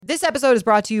This episode is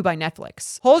brought to you by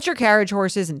Netflix. Hold your carriage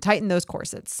horses and tighten those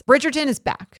corsets. Bridgerton is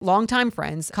back. Longtime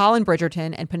friends Colin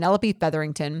Bridgerton and Penelope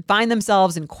Featherington find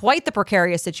themselves in quite the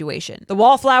precarious situation. The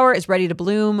wallflower is ready to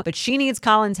bloom, but she needs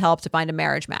Colin's help to find a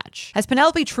marriage match. Has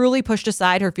Penelope truly pushed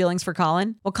aside her feelings for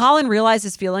Colin? Will Colin realize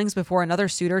his feelings before another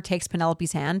suitor takes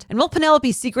Penelope's hand? And will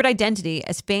Penelope's secret identity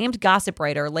as famed gossip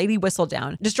writer Lady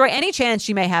Whistledown destroy any chance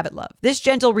she may have at love? This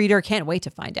gentle reader can't wait to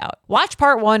find out. Watch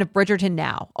part 1 of Bridgerton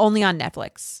now, only on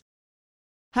Netflix.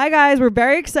 Hi guys, we're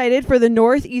very excited for the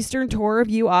Northeastern tour of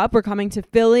You Up. We're coming to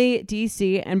Philly,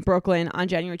 DC, and Brooklyn on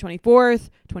January 24th,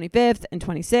 25th, and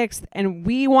 26th. And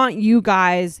we want you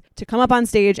guys to come up on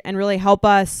stage and really help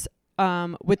us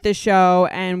with this show,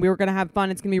 and we were going to have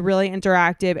fun. It's going to be really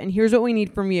interactive, and here's what we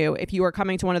need from you if you are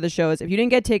coming to one of the shows. If you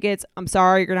didn't get tickets, I'm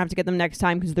sorry, you're going to have to get them next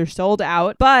time because they're sold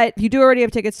out. But if you do already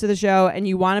have tickets to the show and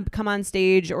you want to come on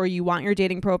stage, or you want your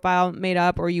dating profile made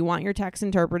up, or you want your text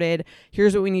interpreted,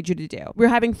 here's what we need you to do. We're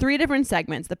having 3 different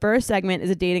segments. The first segment is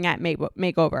a dating app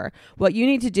makeover. What you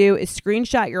need to do is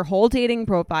screenshot your whole dating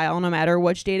profile, no matter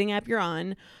which dating app you're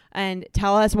on, and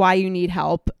tell us why you need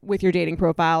help with your dating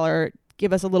profile, or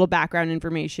give us a little background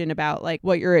information about like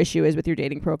what your issue is with your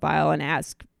dating profile and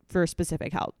ask for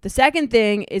specific help. The second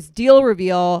thing is deal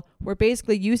reveal, where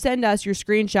basically you send us your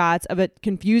screenshots of a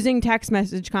confusing text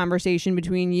message conversation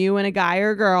between you and a guy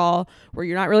or a girl where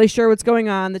you're not really sure what's going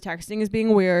on. The texting is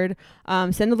being weird.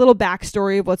 Send a little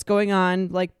backstory of what's going on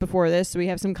like before this, so we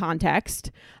have some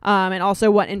context, and also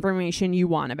what information you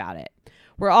want about it.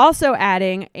 We're also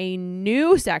adding a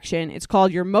new section. It's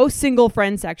called your most single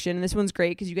friend section. And this one's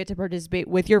great because you get to participate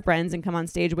with your friends and come on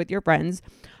stage with your friends.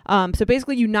 So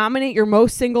basically you nominate your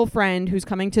most single friend who's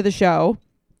coming to the show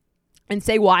and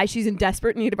say why she's in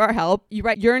desperate need of our help. You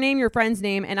write your name, your friend's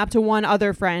name, and up to one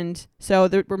other friend. So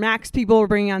we're max people we're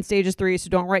bringing on stage is 3,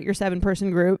 so don't write your 7-person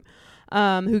group.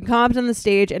 Who can come up on the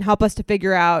stage and help us to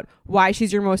figure out why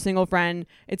she's your most single friend.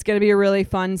 It's going to be a really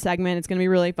fun segment. It's going to be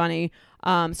really funny.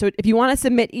 So if you want to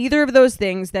submit either of those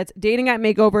things, that's dating app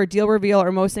makeover, deal reveal,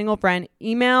 or most single friend,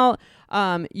 email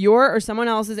your or someone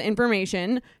else's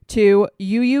information to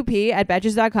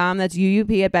uup@betches.com. That's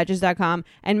uup@betches.com.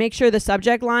 And make sure the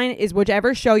subject line is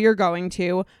whichever show you're going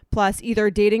to, plus either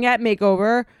dating app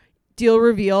makeover, deal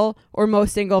reveal, or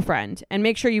most single friend. And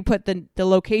make sure you put the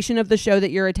location of the show that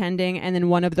you're attending and then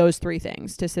one of those 3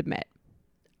 things to submit.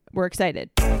 We're excited.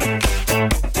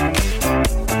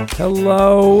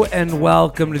 Hello and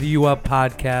welcome to the You Up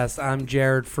podcast. I'm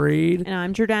Jared Freed. And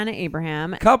I'm Jordana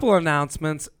Abraham. Couple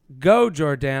announcements. Go,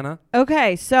 Jordana.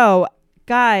 Okay, so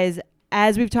guys,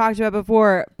 as we've talked about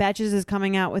before, Betches is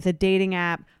coming out with a dating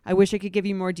app. I wish I could give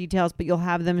you more details, but you'll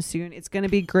have them soon. It's going to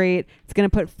be great. It's going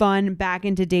to put fun back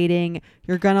into dating.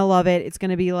 You're going to love it. It's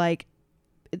going to be like,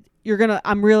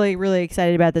 I'm really, really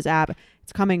excited about this app.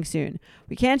 It's coming soon.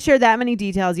 We can't share that many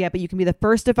details yet, but you can be the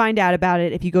first to find out about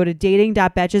it if you go to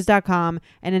dating.betches.com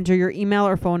and enter your email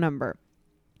or phone number.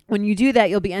 When you do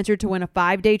that, you'll be entered to win a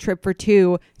 5-day trip for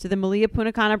 2 to the Malia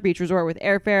Punta Cana Beach Resort with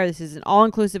airfare. This is an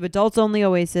all-inclusive, adults-only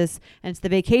oasis, and it's the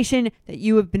vacation that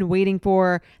you have been waiting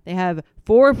for. They have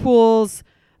 4 pools,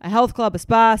 a health club, a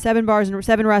spa, 7 bars, and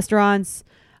 7 restaurants.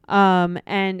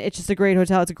 And it's just a great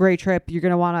hotel. It's a great trip. You're going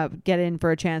to want to get in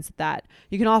for a chance at that.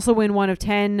 You can also win one of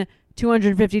 10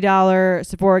 $250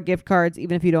 Sephora gift cards,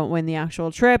 even if you don't win the actual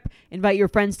trip. Invite your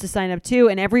friends to sign up too.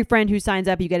 And every friend who signs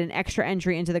up, you get an extra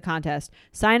entry into the contest.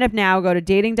 Sign up now. Go to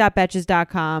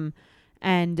dating.betches.com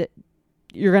and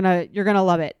you're going to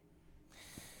love it.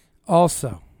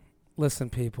 Also, listen,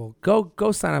 people, go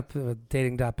sign up to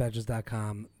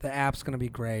dating.betches.com. The app's going to be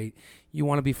great. You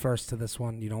want to be first to this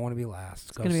one. You don't want to be last.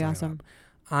 It's going to be awesome.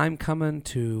 I'm coming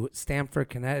to Stamford,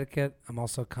 Connecticut. I'm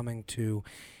also coming to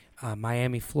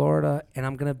Miami, Florida, and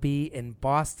I'm going to be in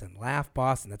Boston. Laugh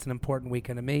Boston. That's an important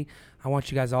weekend to me. I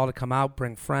want you guys all to come out,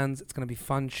 bring friends. It's going to be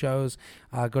fun shows.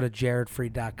 Go to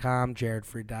jaredfreed.com.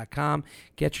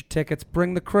 Get your tickets.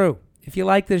 Bring the crew. If you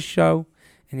like this show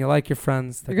and you like your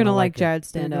friends, you're going to like Jared's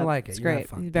stand-up. You're going to like it. It's great.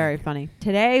 He's very funny.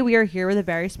 Today, we are here with a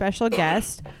very special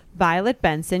guest, Violet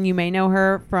Benson. You may know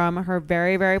her from her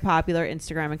very, very popular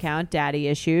Instagram account, Daddy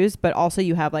Issues, but also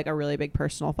you have like a really big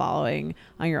personal following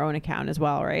on your own account as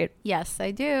well, right? Yes,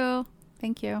 I do.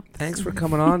 Thank you. Thanks for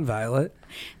coming on, Violet.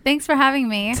 Thanks for having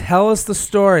me. Tell us the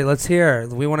story. Let's hear.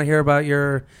 We want to hear about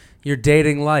your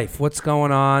dating life. What's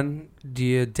going on? Do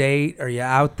you date? Are you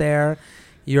out there?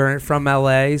 You're from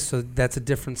LA, so that's a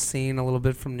different scene a little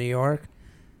bit from New York.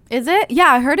 Is it?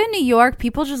 Yeah, I heard in New York,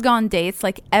 people just go on dates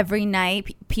like every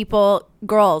night.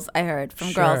 Girls, I heard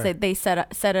from girls, they set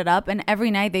it up, and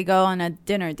every night they go on a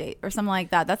dinner date or something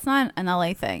like that. That's not an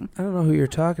LA thing. I don't know who you're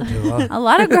talking to. A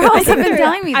lot of girls have been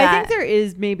telling me that. I think there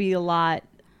is maybe a lot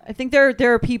I think there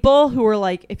are people who are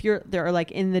like, they're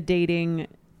like in the dating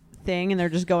thing and they're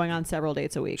just going on several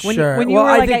dates a week. When Sure. you Well, were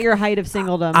I like think- at your height of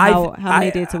singledom, how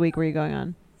many dates a week were you going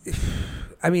on?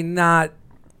 I mean, not.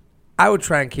 I would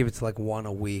try and keep it to like one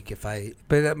a week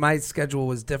but my schedule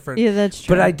was different. Yeah, that's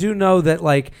true. But I do know that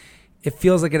like it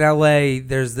feels like in LA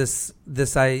there's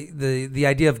the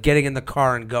idea of getting in the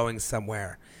car and going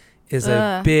somewhere is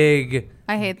a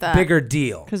I hate that. bigger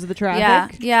deal. because of the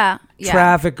traffic. Yeah.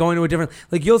 Traffic, going to a different,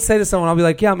 like you'll say to someone, I'll be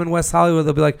like, yeah, I'm in West Hollywood.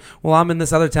 They'll be like, well, I'm in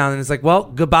this other town. And it's like, well,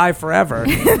 goodbye forever.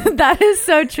 That is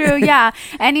so true. Yeah.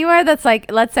 Anywhere that's like,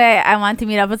 let's say I want to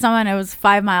meet up with someone, it was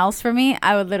 5 miles from me,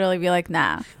 I would literally be like,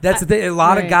 nah. That's the thing. A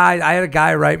lot of Right. guys, I had a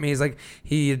guy write me, he's like,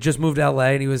 he had just moved to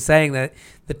LA and he was saying that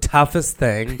the toughest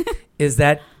thing is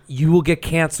that you will get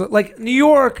canceled. Like New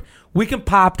York, we can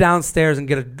pop downstairs and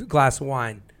get a glass of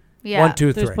wine. Yeah. 1,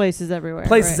 2, 3. There's places everywhere.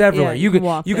 Places right? everywhere. Yeah, You can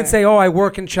walk you can there. say, oh, I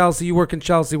work in Chelsea. You work in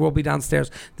Chelsea. We'll be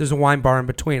downstairs. There's a wine bar in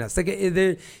between us. Like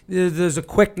there's a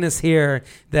quickness here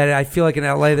that I feel like in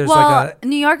LA there's like a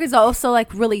New York is also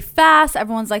like really fast.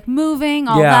 Everyone's like moving,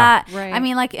 all Yeah. that. Right. I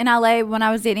mean, like in LA, when I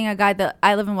was dating a guy that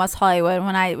I live in West Hollywood,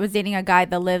 when I was dating a guy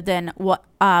that lived in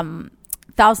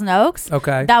Thousand Oaks,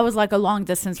 okay. that was like a long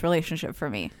distance relationship for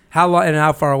me. How long and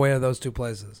how far away are those two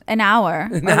places? An hour.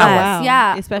 An or hour. less. Wow.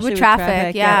 Yeah. Especially with with traffic.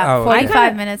 traffic, Yeah. yeah. Oh, 45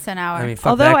 I- minutes an hour. I mean,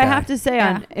 fuck Although that I guy. have to say,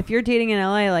 Yeah. if you're dating in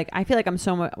LA, like I feel like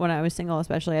when I was single,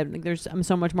 especially, I'm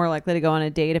so much more likely to go on a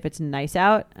date if it's nice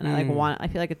out, and I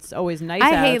feel like it's always nice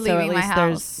I out. hate so leaving at my least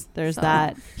house, there's so.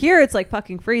 that. Here it's like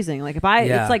fucking freezing. Like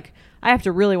Yeah. it's like I have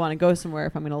to really want to go somewhere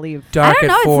if I'm gonna leave. I Dark don't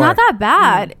know. at 4. It's not that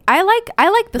bad. I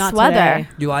like this Not weather. today.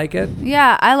 You like it?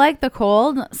 Yeah, I like the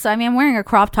cold. So I mean, I'm wearing a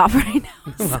crop top right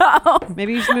now. So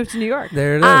Maybe you should move to New York.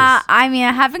 There it is. I mean,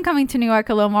 I have been coming to New York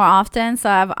a little more often, so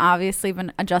I've obviously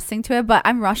been adjusting to it. But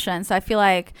I'm Russian, so I feel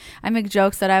like I make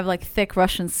jokes that I have like thick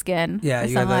Russian skin. yeah, or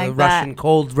you got something the like that. Russian,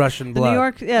 cold Russian The blood. New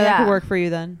York, that Yeah. could work for you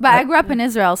then. But I grew up in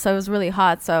Israel, so it was really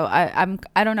hot. So I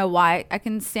don't know why I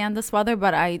can stand this weather,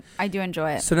 but I do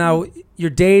enjoy it. So now you're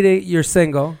dating, you're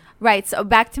single. Right. So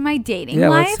back to my dating Yeah,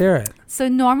 life. let's hear it. So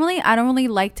normally I don't really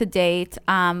like to date,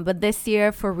 but this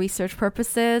year for research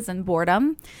purposes and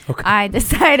boredom, Okay. I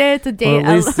decided to Well, date.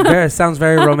 at least it sounds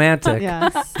very romantic.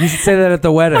 Yes. You should say that at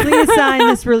the wedding. Please sign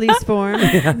this release form.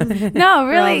 No, all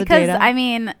really, the because data. I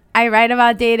mean, I write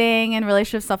about dating and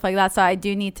relationship stuff like that, so I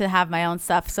do need to have my own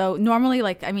stuff. So normally,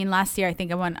 like, I mean, last year I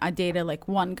think I dated like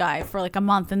one guy for like a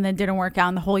month, and then didn't work out.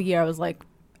 And the whole year I was like,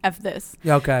 F this.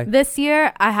 Okay. This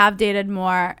year I have dated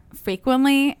more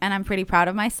frequently, and I'm pretty proud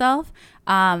of myself.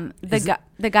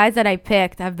 The guys that I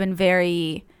picked have been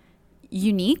very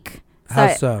unique. How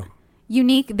so?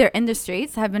 Unique. Their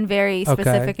industries have been very Okay.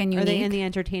 specific and Are unique. they in the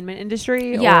entertainment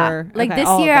industry? Yeah, Or, like okay, this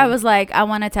all of year I them. was like, I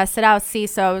want to test it out, see.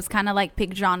 So I was kind of like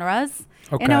pick genres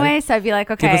Okay. in a way. So I'd be like,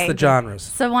 okay, Give us the genres.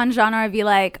 so one genre would be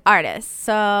like artists,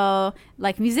 so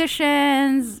like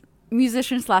musicians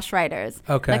 / writers.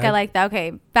 Okay. Like I like that.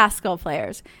 Okay, basketball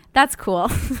players. That's cool.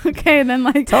 Okay, and then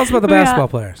like Tell us about the Yeah. basketball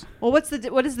players. Well, what is the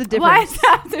Why difference? does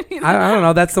that have to be I don't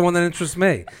know. That's the one that interests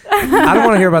me. I don't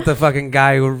want to hear about the fucking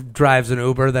guy who drives an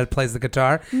Uber that plays the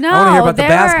guitar. No, I want to hear about the they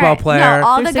basketball were- player. No,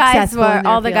 all They're the guys successful in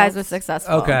were their guys were fields.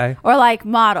 successful. Okay. Or like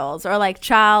models, or like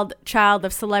child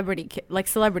of celebrity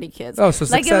kids. Oh, so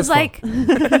like it was successful. like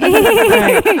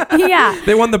yeah,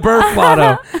 They won the birth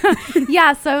lotto.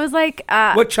 yeah. So it was like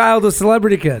What child of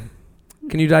celebrity kid?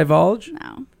 Can you divulge?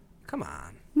 no. Come on.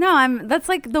 No, that's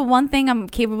like the one thing I'm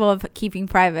capable of keeping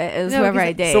private is No, whoever because-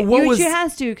 I date. So what you, was- you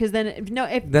has to, because then if Then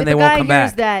if they a won't guy come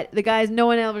hears back. that the guys, no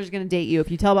one ever is going to date you.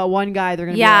 If you tell about one guy, they're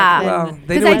going to Yeah. be Well, like,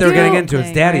 they 'Cause knew what I they were getting do- into. It's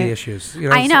thing, daddy right? issues. You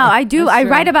know, I know, I do. That's I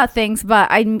true. write about things, but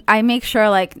I make sure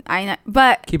like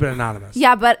but Keep it anonymous.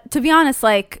 yeah, but to be honest,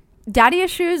 like daddy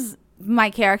issues, my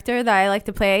character that I like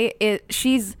to play,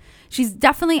 she's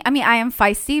definitely, I mean, I am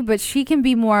feisty, but she can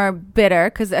be more bitter,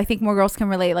 because I think more girls can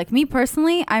relate. Like me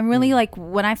personally, I'm really like,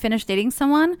 when I finish dating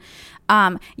someone,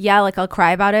 like I'll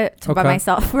cry about it by Okay.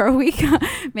 myself for a week,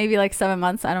 maybe like 7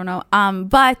 months, I don't know.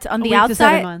 But on a the week to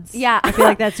 7 outside, months. yeah, I feel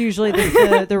like that's usually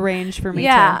the range for me.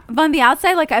 yeah, too. but on the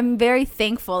outside, like I'm very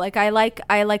thankful. Like I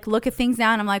look at things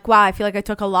now and I'm like, wow, I feel like I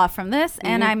took a lot from this,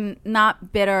 and I'm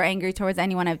not bitter or angry towards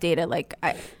anyone I've dated. Like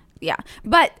yeah,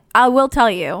 but I will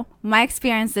tell you, my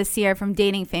experience this year from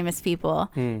dating famous people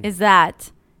is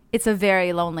that it's a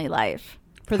very lonely life.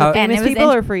 For the How- famous And it was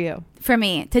people or for you? For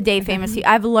me to date famous people,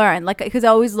 I've learned like because it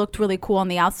always looked really cool on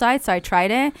the outside, so I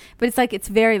tried it, but it's like it's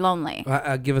very lonely.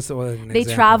 Give us an They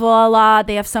example. travel a lot.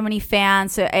 They have so many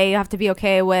fans. So you have to be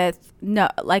okay with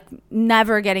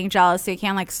never getting jealous. So you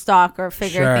can't like stalk or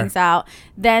figure Sure. things out.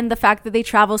 Then the fact that they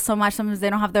travel so much, sometimes they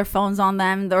don't have their phones on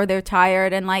them or they're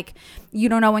tired, and like you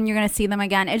don't know when you're gonna see them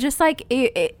again. It's just like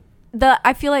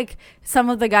I feel like some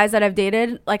of the guys that I've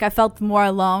dated, like I felt more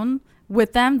alone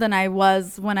with them than I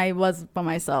was when I was by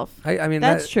myself. I mean,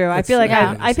 That's true. I feel like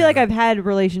yeah. I feel like I've had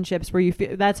relationships where you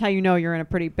feel that's how you know you're in a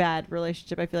pretty bad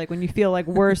relationship. I feel like when you feel like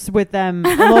worse with them,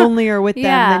 lonelier with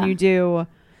Yeah. them than you do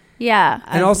Yeah.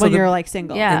 And also when the- you're like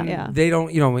single. Yeah. And yeah. they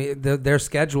don't, their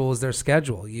schedule is their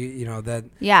schedule. You know that,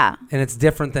 Yeah. and it's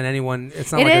different than anyone.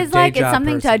 It's not It like is a day like it's job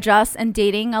something to person. adjust, and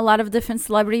dating a lot of different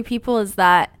celebrity people is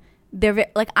that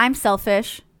like I'm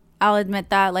selfish. I'll admit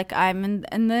that. Like I'm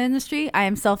in the industry, I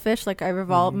am selfish. Like I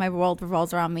revolve, my world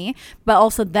revolves around me. But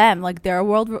also them, like they're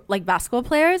like basketball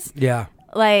players. Yeah,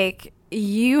 Like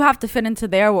you have to fit into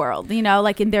their world,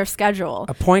 like in their schedule.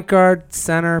 a point guard,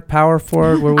 center, power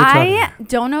forward. What are we talking? I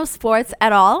don't know sports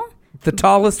at all. The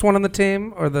tallest one on the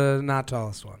team or the not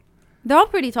tallest one? They're all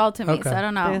pretty tall to me, Okay. so I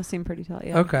don't know. They seem pretty tall.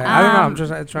 Yeah. Okay, I don't know. I'm Um,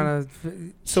 just trying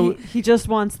to. So he just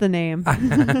wants the name.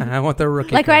 I want the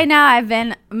rookie. Like card. right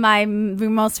now, my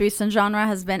most recent genre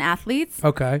has been athletes.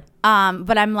 Okay.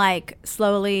 But I'm like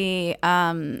slowly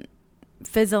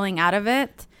fizzling out of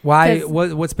it. Why?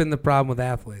 'Cause- What's been the problem with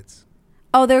athletes?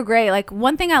 Oh, they're great. Like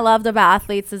one thing I loved about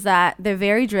athletes is that they're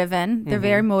very driven. They're Mm-hmm.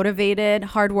 very motivated,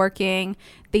 hardworking.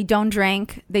 They don't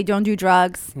drink. They don't do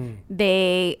drugs.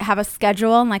 They have a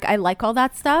schedule, and like I like all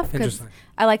that stuff because Interesting.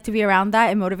 I like to be around that.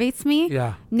 It motivates me.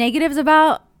 Yeah. Negatives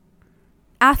about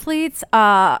athletes,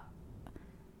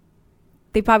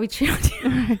 they probably cheat on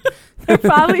you. They're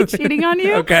probably cheating on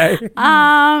you. Okay.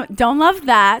 Don't love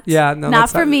that. Yeah, no, not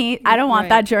that's for not- me. I don't want Right.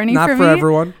 that journey Not for for me.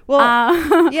 everyone. Well,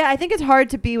 Uh, yeah, I think it's hard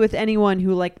to be with anyone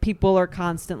who like people are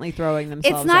constantly throwing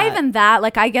themselves. it's not at. even that.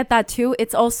 Like I get that too.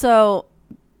 It's also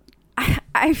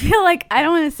I feel like I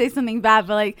don't want to say something bad,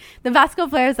 but like the basketball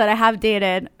players that I have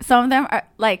dated, some of them are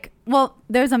like, well,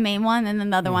 there's a main one and then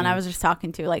the other one I was just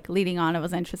talking to, like leading on, I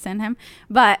was interested in him.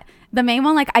 But the main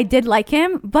one, like I did like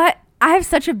him, but I have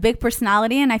such a big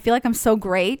personality and I feel like I'm so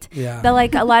great Yeah. that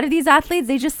like a lot of these athletes,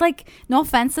 they just like, no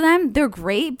offense to them, they're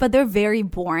great, but they're very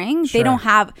boring. Sure. They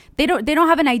don't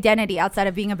have an identity outside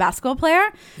of being a basketball player.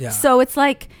 Yeah. So it's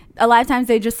like a lot of times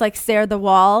they just like stare at the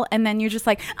wall and then you're just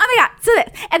like, oh my God, so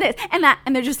this and that.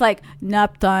 And they're just like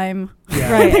nap time.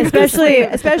 Yeah. Right,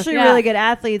 especially Yeah. really good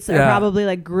athletes are Yeah. probably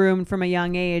like groomed from a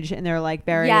young age, and they're like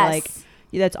very Yes. like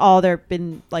that's all they've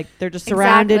been like. They're just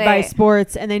surrounded by Exactly.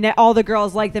 sports, and all the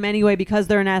girls like them anyway because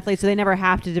they're an athlete, so they never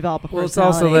have to develop a Well, it's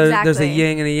personality. also there's a Exactly.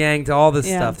 yin and a yang to all this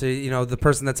Yeah. stuff. To the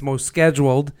person that's most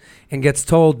scheduled and gets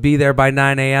told be there by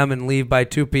 9 a.m. and leave by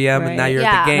 2 p.m. and Right. now you're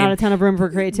Yeah. at the game. Not a ton of room for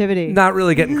creativity. Not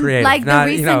really getting creative. Like Not,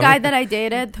 the recent guy that I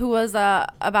dated who was a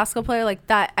basketball player, like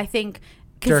that, I think.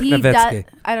 Dirk Because he does, Nowitzki.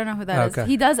 I don't know who that is. Okay.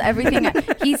 He does everything.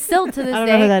 He's still to this I don't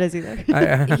know who day. that is either. He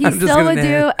I'm just still gonna would name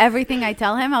do it. everything I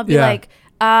tell him. I'll be Yeah. like,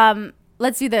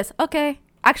 let's do this. Okay.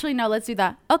 Actually, no, let's do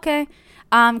that. Okay.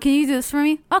 Can you do this for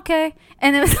me? Okay.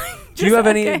 And it was like, Do you have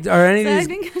any? okay. Are any So of I these?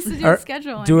 think it has to do are- with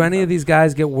scheduling. Do any of these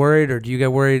guys get worried, or do you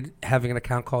get worried having an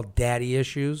account called Daddy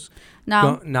Issues?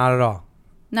 No. Not at all.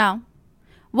 No.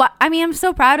 What I mean, I'm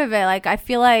so proud of it. Like I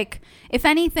feel like if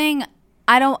anything,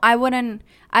 I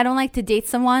don't like to date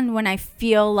someone when I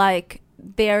feel like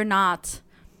they're not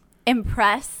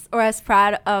impressed or as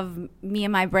proud of me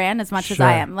and my brand as much as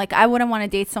I Sure. am. Like I wouldn't want to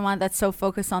date someone that's so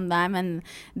focused on them and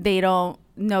they don't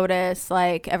notice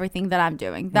like everything that I'm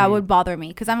doing. That would bother me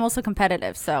because I'm also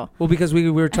competitive. So Well, because we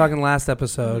were talking last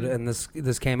episode, and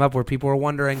this came up where people were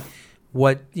wondering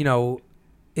what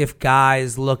if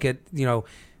guys look at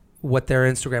what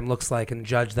their Instagram looks like and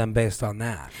judge them based on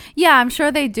that. yeah, I'm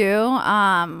sure they do.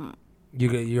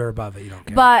 You're above it. You don't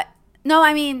care. But no,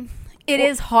 I mean, it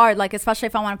is hard, like, especially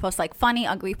if I want to post like funny,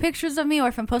 ugly pictures of me or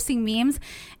if I'm posting memes.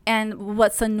 And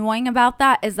what's annoying about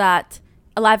that is that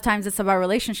a lot of times it's about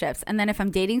relationships. And then if I'm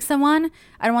dating someone,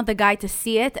 I don't want the guy to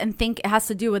see it and think it has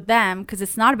to do with them because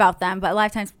it's not about them. But a lot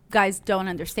of times guys don't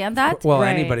understand that. well,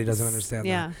 Right. anybody doesn't understand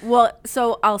Yeah. Well,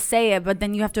 so I'll say it, but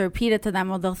then you have to repeat it to them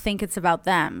or they'll think it's about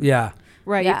them. that. Yeah.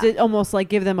 Right. Yeah. You have to almost like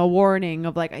give them a warning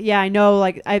of like, yeah, I know,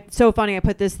 like, it's so funny. I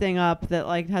put this thing up that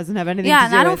like doesn't have anything Yeah, to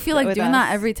and do I don't with- feel like with doing us.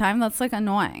 that every time. That's like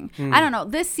annoying. Hmm. I don't know.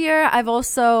 This year, I've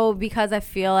also, because I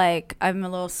feel like I'm a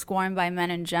little scorned by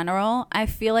men in general, I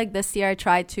feel like this year I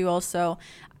tried to also,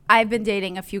 I've been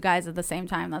dating a few guys at the same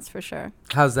time, that's for sure.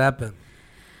 How's that been?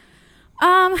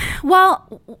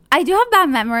 Well, I do have bad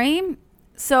memory.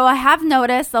 So I have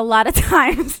noticed a lot of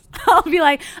times I'll be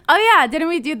like, oh yeah, didn't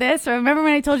we do this? Or remember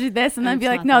when I told you this? And then be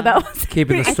like, no, that was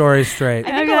keeping the story straight.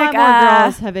 I think a lot more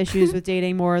girls have issues with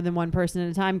dating more than one person at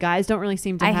a time. Guys don't really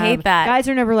seem to have. I hate that. Guys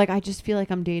are never like, I just feel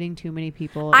like I'm dating too many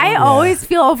people. I always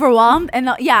feel overwhelmed. And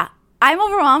I'm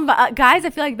overwhelmed. But guys, I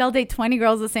feel like they'll date 20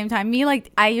 girls at the same time. Me,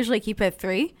 like, I usually keep it at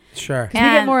 3. Sure. We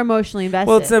get more emotionally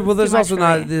invested. Well, there's also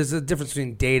there's a difference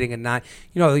between dating and not.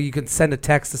 You know, you can send a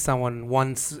text to someone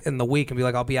once in the week and be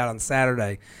like, I'll be out on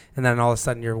Saturday. And then all of a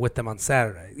sudden you're with them on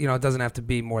Saturday. You know, it doesn't have to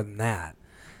be more than that.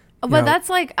 But that's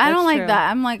like, I don't like that.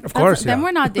 I'm like, of course, then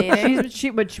we're not dating.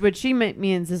 What she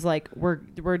means is like, we're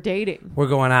dating. We're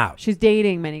going out. She's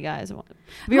dating many guys.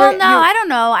 I don't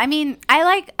know. I mean,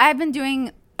 I've been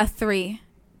doing a 3.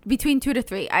 Between 2 to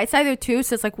 3. It's either 2,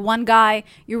 so it's like one guy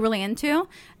you're really into,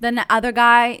 then the other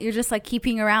guy you're just like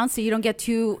keeping around so you don't get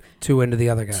too into the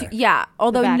other guy.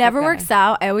 Although it never works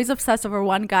out. I always obsess over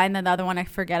one guy and then the other one I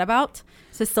forget about,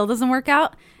 so it still doesn't work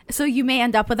out. So you may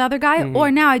end up with the other guy, or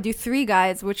now I do 3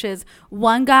 guys, which is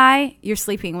one guy you're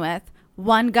sleeping with,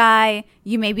 one guy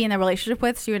you may be in a relationship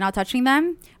with, so you're not touching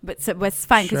them, but it's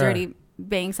fine because you're already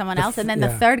banging someone else, and then the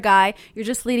third guy you're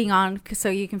just leading on so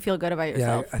you can feel good about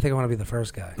yourself. I think I want to be the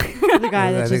first guy. The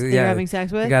guy that's just you're having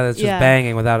sex with, the guy that's just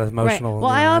banging without emotional. Right.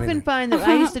 Well, I often find that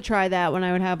I used to try that when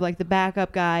I would have like the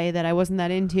backup guy that I wasn't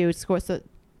that into, to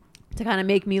kind of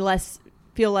make me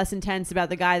feel less intense about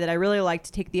the guy that I really like,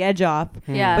 to take the edge off.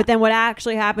 Yeah. But then what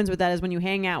actually happens with that is when you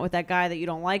hang out with that guy that you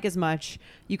don't like as much,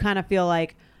 you kind of feel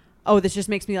like, oh, this just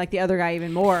makes me like the other guy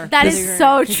even more. That is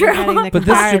so true. But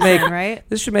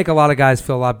this should make a lot of guys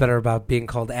feel a lot better about being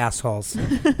called assholes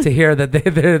to hear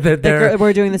that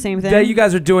we're doing the same thing. That you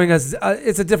guys are doing it's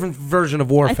a different version of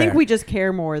warfare. I think we just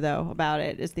care more though about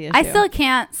it is the issue. I still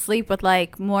can't sleep with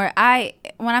like more.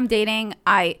 When I'm dating,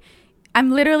 I'm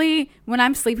literally, when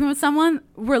I'm sleeping with someone,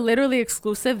 we're literally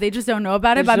exclusive. They just don't know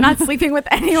about it, but I'm not sleeping with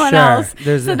anyone else.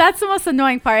 So that's the most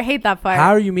annoying part. I hate that part.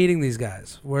 How are you meeting these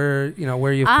guys? Where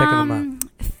are you picking them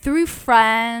up? Through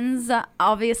friends.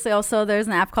 Obviously, also, there's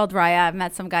an app called Raya. I've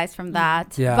met some guys from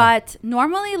that. Yeah. But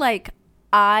normally, like,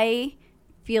 I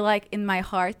feel like in my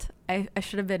heart, I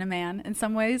should have been a man in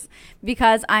some ways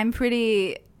because I'm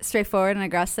pretty straightforward and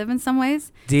aggressive in some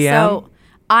ways. DM? So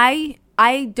I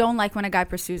don't like when a guy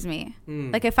pursues me.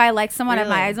 Like if I like someone, I have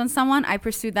my eyes on someone, I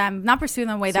pursue them. Not pursue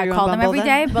them the way that I call them every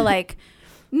day, but like,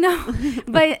 no.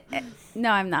 But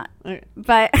no, I'm not. Okay.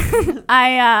 But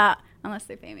unless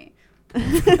they pay me.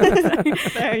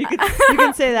 There, you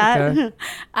can say that. Okay.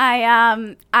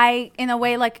 I in a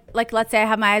way like let's say I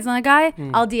have my eyes on a guy,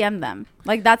 I'll DM them.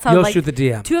 Like that's how you'll shoot the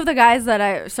DM. 2 of the guys that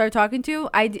I started talking to,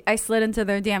 I slid into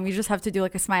their DM. You just have to do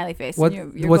like a smiley face. What's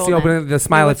the opening? The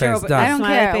smiley face does. I don't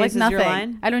smiley care. Face Like is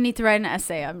nothing. I don't need to write an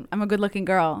essay. I'm a good looking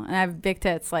girl and I have big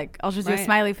tits. Like I'll just do a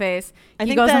smiley face. I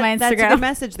think goes on my Instagram. That's a good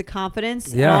message. The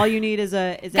confidence. Yeah. And all you need is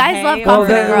a guys hey love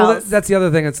confident girls. That's the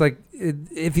other thing. It's like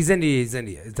if he's into you, he's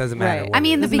into you. It doesn't matter. Right. I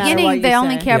mean, in the Doesn't matter beginning, what they you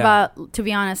only say. care about, to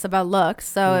be honest, about looks.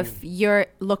 So if you're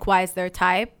look-wise their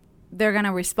type, they're going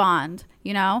to respond,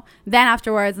 you know? Then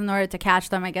afterwards, in order to catch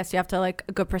them, I guess you have to like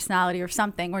a good personality or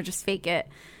something, or just fake it.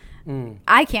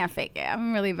 I can't fake it.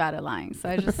 I'm really bad at lying. So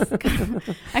I just,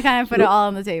 I kind of put it all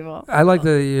on the table. I like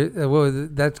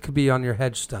that could be on your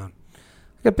headstone.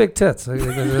 You got big tits. Take it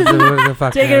or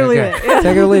leave it.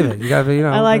 Take it or leave it. You got,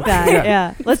 I like that.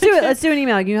 Yeah. Let's do it. Let's do an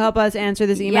email. Can you help us answer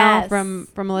this email from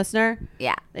a listener?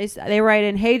 Yeah. They write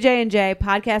in, "Hey J&J,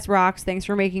 podcast rocks. Thanks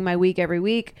for making my week every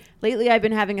week. Lately, I've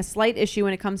been having a slight issue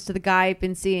when it comes to the guy I've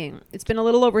been seeing. It's been a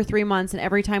little over 3 months, and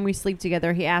every time we sleep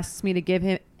together, he asks me to give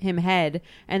him head,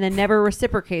 and then never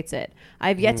reciprocates it.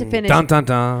 I've yet to finish. Dun, dun,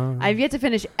 dun. I've yet to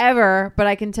finish ever, but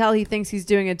I can tell he thinks he's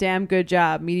doing a damn good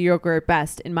job, mediocre at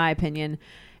best, in my opinion.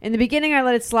 In the beginning, I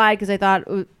let it slide because I thought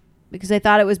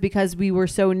it was because we were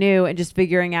so new and just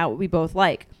figuring out what we both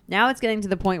like. Now it's getting to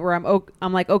the point where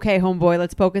I'm like, okay, homeboy,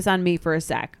 let's focus on me for a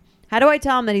sec. How do I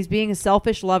tell him that he's being a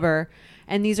selfish lover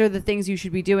and these are the things you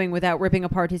should be doing without ripping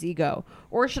apart his ego?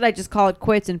 Or should I just call it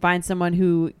quits and find someone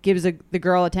who gives the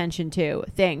girl attention too?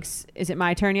 Thanks. Is it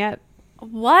my turn yet?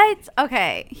 What?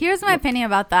 Okay. Here's my opinion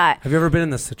about that. Have you ever been in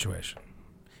this situation?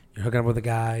 You're hooking up with a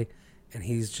guy and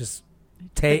he's just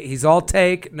he's all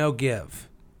take, no give.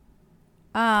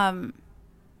 No.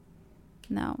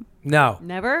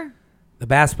 Never? The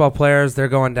basketball players, they're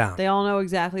going down. They all know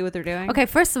exactly what they're doing? Okay,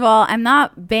 first of all, I'm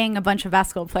not banging a bunch of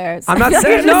basketball players. I'm not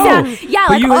saying no. Yeah,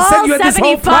 but like you all said you had this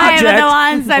whole 75 of the project.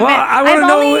 ones I've Well, I want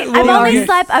to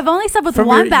know. I've only slept with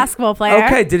one basketball player.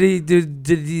 Okay,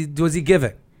 was he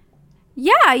giving?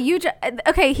 Yeah,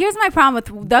 okay, here's my problem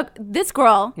with this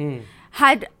girl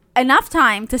had enough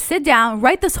time to sit down,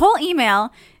 write this whole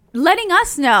email, letting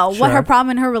us know what Sure. her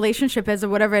problem in her relationship is or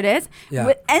whatever it is.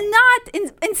 Yeah.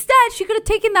 And instead, she could have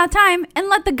taken that time and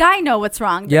let the guy know what's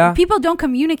wrong. Yeah. People don't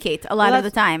communicate a lot of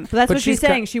the time. But that's But what she's she's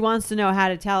saying. She wants to know how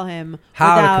to tell him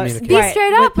How to without, communicate. Be right,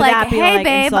 straight up, without like, being, hey,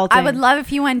 babe, insulting. I would love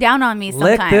if you went down on me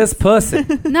Lick sometimes. this pussy.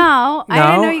 No, I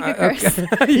didn't know you could curse.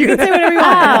 Okay. You can say whatever you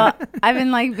want. Oh, I've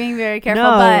been like being very careful,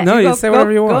 No, but No, you say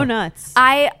whatever you want. Go nuts.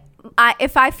 I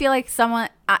if I feel like someone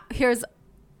here's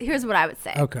what I would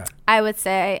say. Okay. I would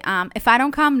say if I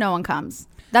don't come, no one comes.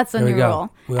 That's the There we new go.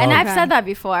 rule. We And all- I've Okay. said that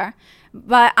before.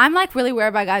 But I'm like really worried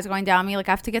about guys going down on me. Like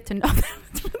I have to get to know them.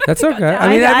 That's okay. I I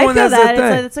mean, everyone feel has that.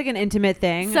 that thing. It's like an intimate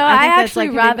thing. So I think that's actually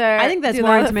like, rather I think that's do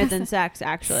more that. intimate than sex,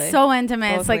 actually. So intimate.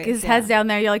 It's Both like ways, his head's yeah. down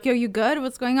there. You're like, yo, you good?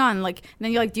 What's going on? Like, and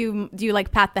then you're like, do you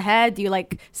like pat the head? Do you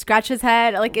like scratch his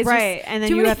head? Like, it's right, just and then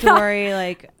too you many have to thoughts. worry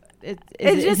like,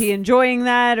 is just- he enjoying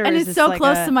that, or And is it's this so like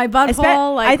close to my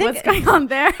butthole. Like, I think what's going on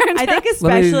there? I think let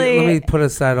especially me put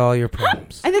aside all your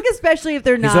problems. I think especially if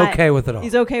they're He's not okay with it all.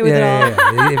 He's okay with Yeah, it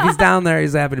all. yeah. If he's down there,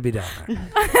 he's happy to be down there.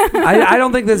 I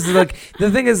don't think this is like the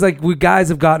thing is like we guys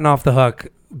have gotten off the hook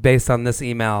based on this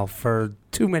email for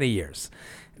too many years.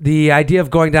 The idea of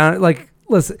going down, like,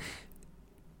 listen,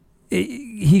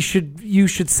 you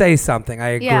should say something. I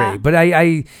agree, Yeah. but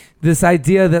I this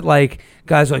idea that like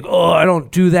guys are like, oh, I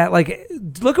don't do that. Like,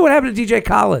 look at what happened to DJ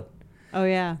Khaled. Oh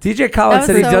yeah. DJ That Khaled was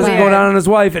said he so doesn't go weird. down on his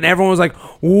wife, and everyone was like,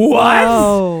 "What?"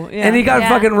 Oh, yeah. And he got Yeah.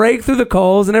 fucking raked through the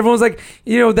coals, and everyone was like,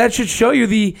 that should show you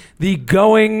the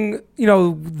going,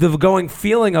 the going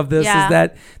feeling of this Yeah. is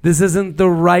that this isn't the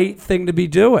right thing to be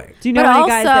doing. Do you know But any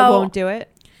guys that also- won't do it?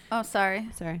 Oh, sorry.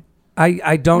 Sorry.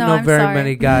 I don't No, know I'm very sorry.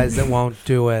 many guys that won't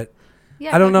do it.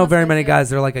 Yeah, I don't but know most very many do.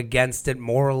 guys that are like against it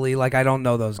morally. Like I don't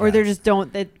know those guys. Or they just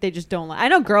don't. They just don't like. I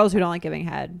know girls who don't like giving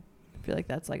head. I feel like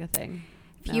that's like a thing.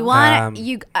 If you No. want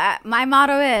my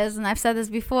motto is, and I've said this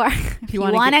before, if you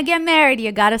wanna want to get married,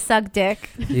 you gotta suck dick.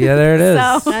 Yeah, there it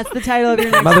is. So- That's the title of your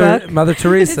next Mother book. Mother It's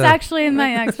Teresa. actually in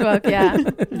my next book. Yeah, You I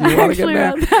wanna get actually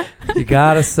married? wrote that. You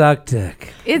gotta suck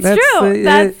dick. It's true.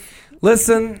 That's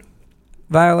Listen,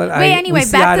 Violet. Wait, anyway,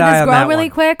 back to this girl really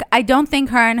quick. quick. I don't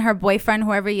think her and her boyfriend,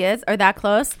 whoever he is, are that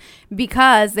close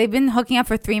because they've been hooking up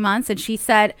for 3 months. And she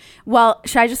said, well,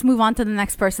 should I just move on to the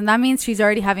next person? That means she's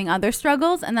already having other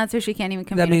struggles, and that's where she can't even That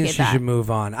communicate means she should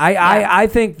move on. I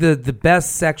think the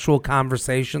best sexual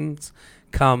conversations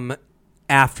come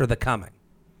after the coming.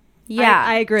 Yeah.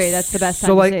 I agree. That's the best time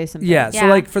So like, to say something. yeah. So Yeah.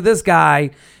 like for this guy,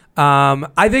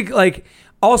 I think like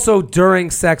also during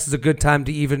sex is a good time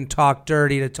to even talk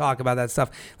dirty, to talk about that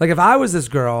stuff. Like if I was this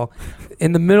girl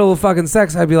in the middle of fucking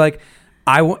sex, I'd be like,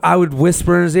 I would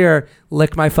whisper in his ear,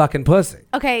 lick my fucking pussy.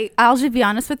 Okay, I'll just be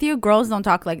honest with you. Girls don't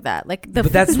talk like that. Like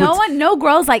But that's no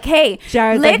girls like, hey,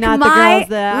 Jared's lick like, not the my girls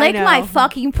that I lick my know.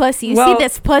 fucking pussy. You Well, see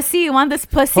this pussy? You want this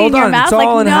pussy Hold in your on, mouth? it's all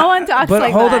Like in no one talks but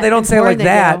like hold that. on, they don't In say it porn like they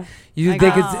that. do. You I they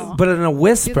know. could, but in a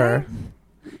whisper,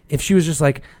 if she was just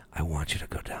like, I want you to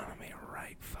go down on me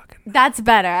right fucking. That's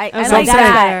better. I So like that's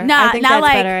that. better. I Nah, think not that's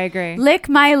like better. I agree. lick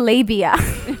my labia.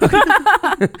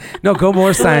 No, go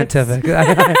more scientific.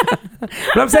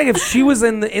 But I'm saying if she was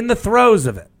in the throes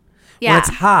of it, where Yeah. it's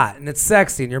hot and it's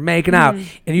sexy and you're making out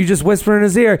and you just whisper in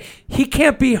his ear, he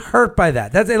can't be hurt by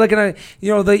that. That's like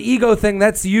the ego thing.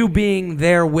 That's you being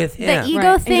there with him. The ego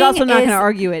Right. thing He's also not is going to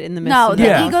argue it in the midst. no. of The it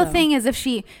Yeah. ego also. thing is if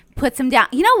she puts him down.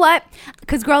 You know what?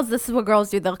 Because girls, this is what girls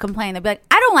do. They'll complain. They'll be like,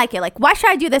 I don't like it. Like, why should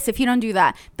I do this if you don't do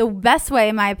that? The best way,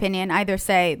 in my opinion, either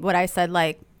say what I said,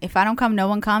 like, if I don't come, no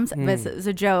one comes. This is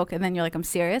a joke. And then you're like, I'm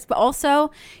serious. But also,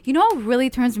 you know what really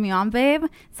turns me on, babe?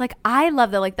 It's like, I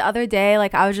love that. Like the other day,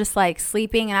 like I was just like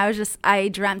sleeping and I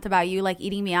dreamt about you like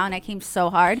eating me out and I came so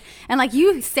hard. And like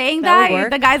you saying That would that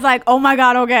work. the guy's like, oh my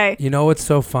God, okay. You know what's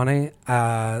so funny?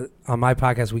 On my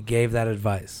podcast, we gave that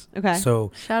advice. Okay.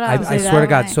 So Shut I up. swear Say to that.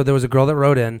 God. So there was a girl that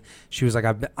wrote in. She was like,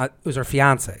 it was her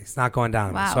fiance. It's not going down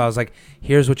on me. Wow. So I was like,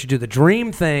 here's what you do. The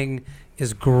dream thing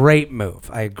is great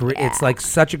move. I agree. Yeah. It's like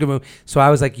such a good move. So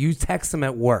I was like, you text him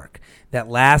at work that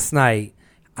last night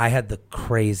I had the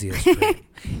craziest dream.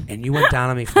 And you went down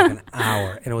on me for like an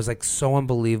hour. And it was like so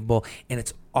unbelievable. And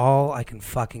it's all I can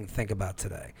fucking think about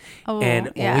today. Oh, And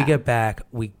when yeah. we get back,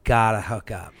 we gotta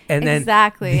hook up. And then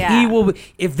Exactly, yeah. he will.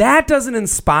 If that doesn't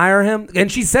inspire him,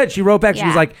 and she said, she wrote back, she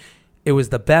was Yeah. like, "It was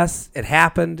the best. It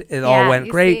happened. It all Yeah, went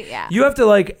you great." see, yeah. You have to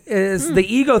like it's the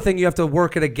ego thing. You have to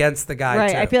work it against the guy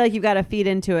Right. too. I feel like you've got to feed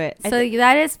into it. So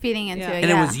that is feeding into Yeah. it. and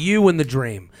yeah. it was you in the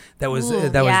dream that was Ooh,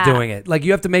 that yeah. was doing it. Like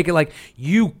you have to make it like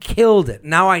you killed it.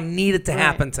 Now I need it to Right.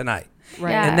 happen tonight.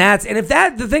 Right. Yeah. And if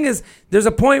the thing is, there's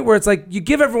a point where it's like you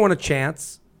give everyone a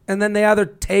chance, and then they either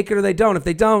take it or they don't. If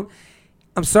they don't,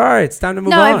 I'm sorry. It's time to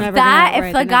move No, on. Never if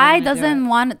the guy gonna do doesn't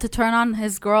want to turn on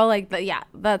his girl, like,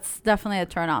 that's definitely a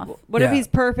turn off. What if Yeah. he's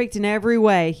perfect in every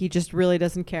way? He just really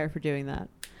doesn't care for doing that.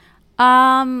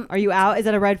 Are you out? Is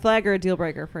that a red flag or a deal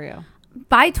breaker for you?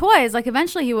 Buy toys. Like,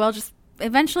 eventually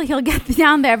he'll get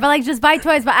down there, but like, just buy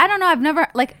toys. But I don't know. I've never,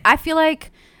 like, I feel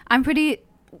like I'm pretty,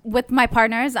 with my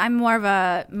partners, I'm more of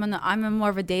a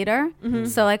dater. Mm-hmm.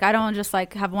 So like, I don't just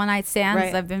like have one night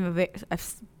stands. Right.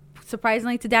 I've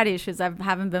surprisingly, to daddy issues, I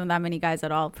haven't been with that many guys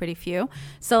at all. Pretty few.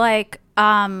 So like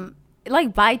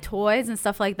buy toys and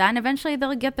stuff like that, and eventually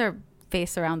they'll get their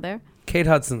face around there. Kate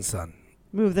Hudson's son.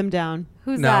 Move them down.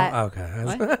 Who's No, that?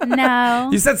 okay. No.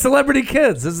 You said celebrity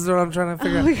kids. This is what I'm trying to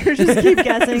figure out. You're just keep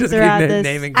guessing Just throughout keep this.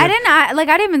 naming I kids.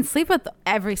 didn't even sleep with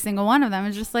every single one of them.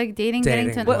 It's just like getting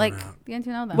Dating, to going like out. getting to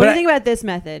know them. What do But you think about this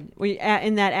method?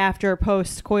 In that after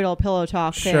post coital pillow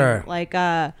talk thing? Sure. Like,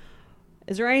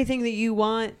 is there anything that you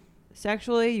want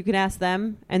sexually? You can ask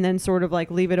them and then sort of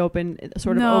like leave it open,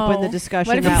 open the discussion.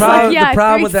 What if The it's that problem, way. like, the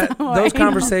problem with that, threesome or those anal.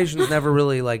 conversations never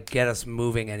really like get us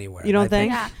moving anywhere. You don't I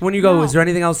think? Yeah. When you go, No. is there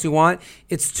anything else you want?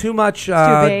 It's too much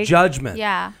vague. judgment.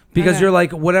 Yeah. Because Okay. you're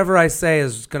like, whatever I say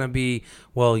is going to be,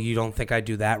 well, you don't think I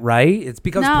do that, right? It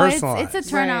becomes No, personalized. it's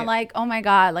a turn Right. on. Like, oh my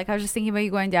god, like I was just thinking about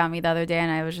you going down me the other day, and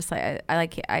I was just like,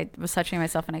 I was touching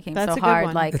myself, and I came That's so a good hard.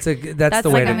 one. Like, that's the that's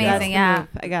way like to amazing. go. That's the Yeah. move,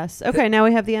 I guess. Okay, now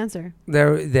we have the answer.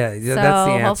 That's the so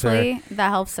answer. hopefully that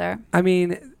helps her. I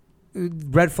mean,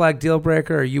 red flag deal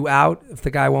breaker. Are you out if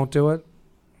the guy won't do it?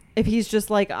 If he's just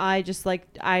like, I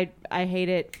hate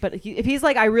it, but if he's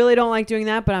like, I really don't like doing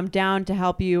that, but I'm down to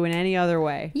help you in any other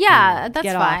way. Yeah, that's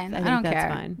Get off. fine. I I think don't that's care.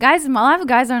 fine. Guys, a lot of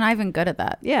guys are not even good at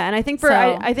that. Yeah, and I think So,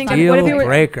 I think fine. what if Deal he were,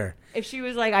 breaker. if she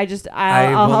was like, I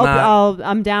I'll will help. not-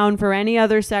 I'm down for any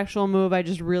other sexual move. I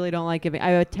just really don't like giving.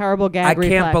 I have a terrible gag I reflex.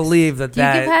 can't believe that Do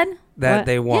you give head? that What?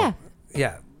 they want.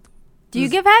 Yeah. Do you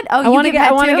give head? Oh, I you want to give get.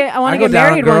 head I want to too? get. I want I to go get down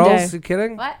on married one girls. day. You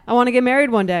kidding? What? I want to get married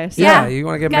one day. So Yeah, Yeah. you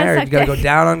want to get Gotta married. suck You got to go dick.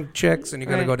 down on chicks, and you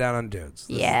got to Right. go down on dudes. This is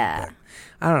the Yeah. thing.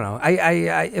 I don't know.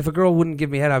 I if a girl wouldn't give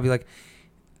me head, I'd be like,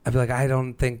 I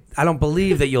don't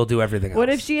believe that you'll do everything else. What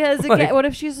if she has a? Like- What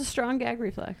if she has a strong gag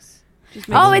reflex? Just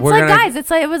makes Oh, it- it's We're like gonna- guys.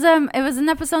 It's like it was an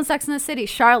episode in Sex and the City.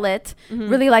 Charlotte Mm-hmm.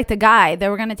 really liked the guy. They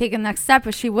were gonna take the next step,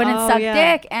 but she wouldn't Oh, suck yeah.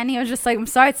 dick, and he was just like, "I'm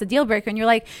sorry, it's a deal breaker." And you're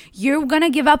like, "You're gonna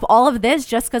give up all of this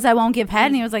just because I won't give head?"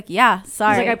 And he was like, "Yeah, He's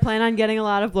sorry." like, I plan on getting a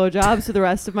lot of blowjobs for the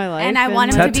rest of my life, and I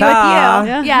want him to be with Ta-ta. you.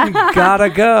 Yeah. Yeah. Gotta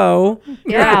go.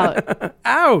 You're out.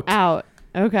 Out. Out.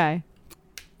 Okay.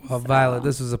 Well, Violet,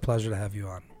 this was a pleasure to have you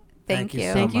on. Thank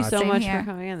you. Thank you so Same much here. for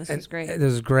coming in. This And was great.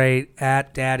 This is great.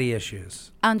 At Daddy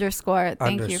Issues. Underscore.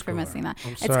 Thank you Underscore. for missing that.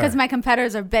 I'm It's because sorry. my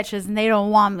competitors are bitches and they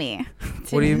don't want me.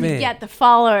 To What do you mean? Get the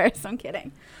followers. I'm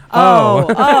kidding.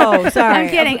 Oh, sorry. I'm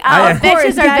kidding. I- Oh, Of course,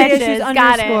 bitches are daddy bitches. issues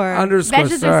Got it. Underscore.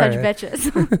 Bitches sorry. are such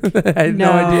bitches. I had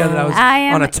no No. idea that I was I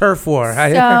am on a turf war.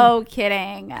 So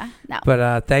kidding. No.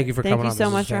 But thank you for Thank coming you on. so This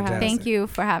was much for having- fantastic. Thank you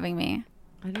for having me.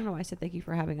 I don't know why I said thank you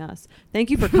for having us.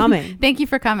 Thank you for coming. Thank you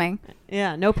for coming.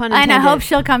 Yeah, no pun And intended. I hope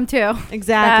she'll come too.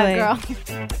 Exactly.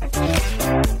 That girl.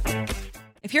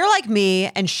 If you're like me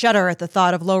and shudder at the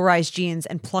thought of low-rise jeans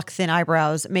and pluck-thin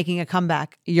eyebrows making a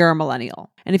comeback, you're a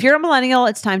millennial. And if you're a millennial,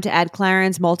 it's time to add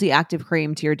Clarins Multi-Active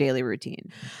Cream to your daily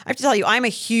routine. I have to tell you, I'm a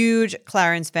huge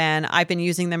Clarins fan. I've been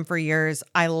using them for years.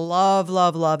 I love,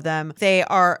 love, love them. They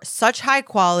are such high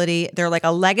quality. They're like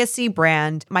a legacy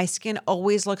brand. My skin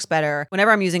always looks better whenever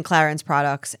I'm using Clarins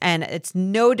products, and it's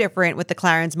no different with the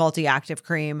Clarins Multi-Active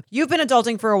Cream. You've been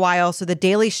adulting for a while, so the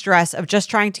daily stress of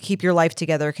just trying to keep your life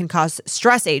together can cause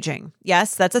stress aging.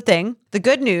 Yes, that's a thing. The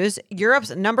good news, Europe's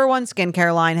 #1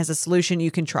 skincare line has a solution you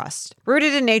can trust.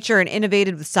 Rooted in nature and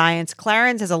innovated with science,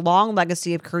 Clarins has a long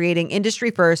legacy of creating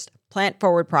industry-first,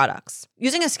 plant-forward products.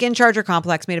 Using a skin charger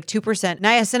complex made of 2%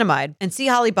 niacinamide and sea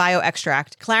holly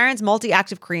bioextract, Clarins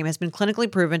Multi-Active Cream has been clinically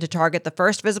proven to target the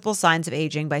first visible signs of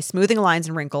aging by smoothing lines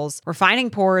and wrinkles, refining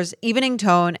pores, evening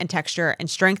tone and texture, and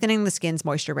strengthening the skin's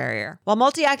moisture barrier. While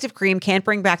Multi-Active Cream can't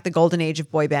bring back the golden age of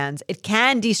boy bands, it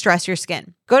can de-stress your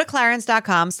skin. Go to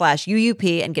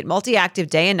clarins.com/UUP and get Multi-Active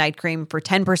Day and Night Cream for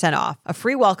 10% off, a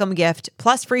free welcome gift,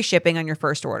 plus free shipping on your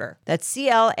first order. That's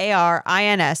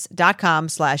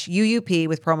clarins.com/UUP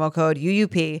with promo code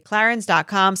UUP,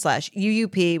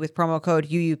 clarins.com/UUP with promo code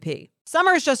UUP.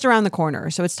 Summer is just around the corner,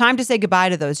 so it's time to say goodbye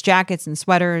to those jackets and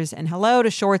sweaters and hello to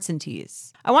shorts and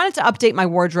tees. I wanted to update my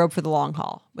wardrobe for the long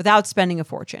haul. without spending a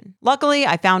fortune. Luckily,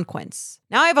 I found Quince.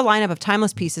 Now I have a lineup of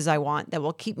timeless pieces I want that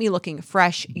will keep me looking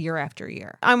fresh year after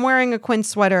year. I'm wearing a Quince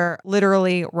sweater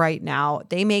literally right now.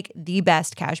 They make the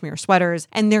best cashmere sweaters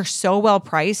and they're so well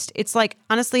priced. It's like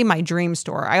honestly my dream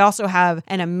store. I also have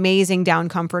an amazing down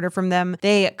comforter from them.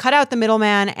 They cut out the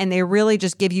middleman and they really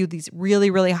just give you these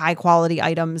really, really high quality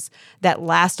items that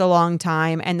last a long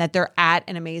time and that they're at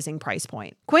an amazing price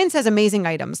point. Quince has amazing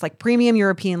items like premium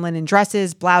European linen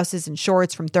dresses, blouses, and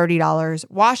shorts from $30,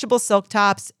 washable silk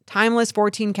tops, timeless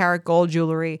 14-karat gold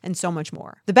jewelry, and so much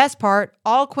more. The best part,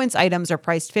 all Quince items are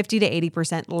priced 50 to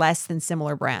 80% less than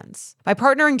similar brands. By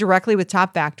partnering directly with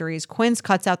top factories, Quince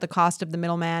cuts out the cost of the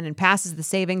middleman and passes the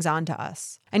savings on to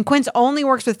us. And Quince only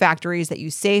works with factories that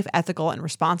use safe, ethical, and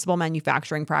responsible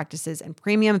manufacturing practices and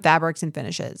premium fabrics and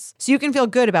finishes, so you can feel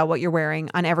good about what you're wearing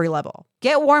on every level.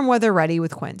 Get warm weather ready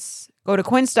with Quince. Go to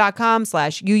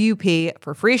quince.com/UUP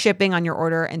for free shipping on your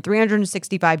order and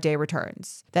 365-day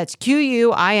returns. That's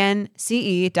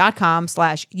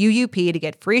QUINCE.com/UUP to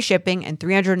get free shipping and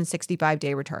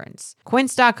 365-day returns.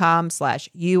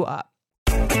 Quince.com/UUP.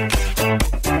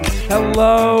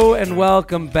 Hello and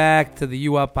welcome back to the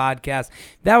U Up podcast.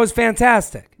 That was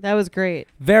fantastic. That was great.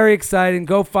 Very exciting.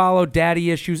 Go follow Daddy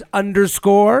Issues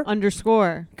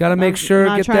 _ Got to make sure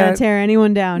not get trying that. to tear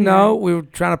anyone down. No, here. we were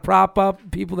trying to prop up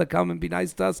people that come and be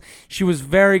nice to us. She was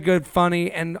very good,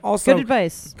 funny, and also Good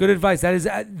advice. Good advice. That is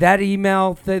that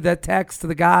email, that text to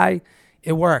the guy.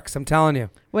 It works. I'm telling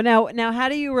you. Well, now, how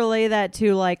do you relay that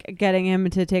to like getting him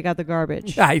to take out the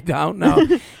garbage? I don't know.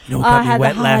 You know what got me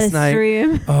wet last night?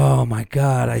 Dream. Oh my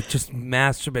God! I just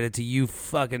masturbated to you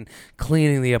fucking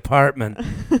cleaning the apartment.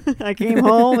 I came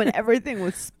home and everything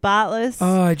was spotless.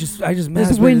 Oh, I just There's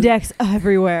masturbated. Windex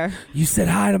everywhere. You said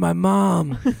hi to my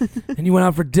mom, and you went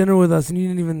out for dinner with us, and you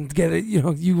didn't even get it. You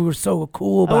know, you were so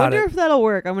cool I about wonder it. if that'll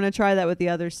work. I'm gonna try that with the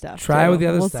other stuff. Try it too. with the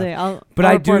other we'll stuff. See. I'll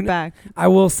I report do. back. I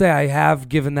will say I have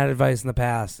given that advice in the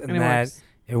past, and it that works.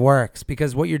 it works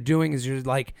because what you're doing is you're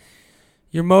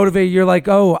motivated. You're like,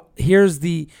 oh, you're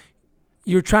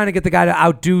trying to get the guy to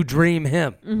outdo dream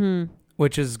him,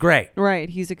 which is great. Right.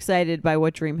 He's excited by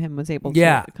what Dream Him was able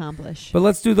to accomplish. But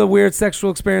let's do the weird sexual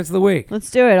experience of the week.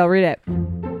 Let's do it. I'll read it.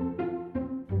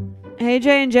 Hey,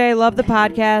 J&J, love the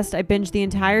podcast. I binged the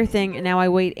entire thing, and now I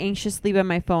wait anxiously by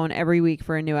my phone every week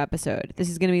for a new episode. This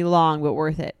is going to be long, but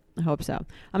worth it. I hope so.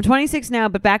 I'm 26 now,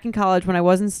 but back in college when I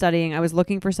wasn't studying, I was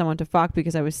looking for someone to fuck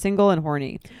because I was single and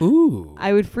horny. Ooh.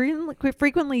 I would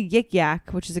frequently Yik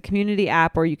Yak, which is a community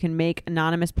app where you can make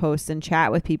anonymous posts and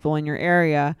chat with people in your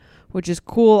area, which is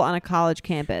cool on a college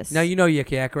campus. Now you know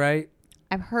Yik Yak, right?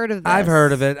 I've heard of this. I've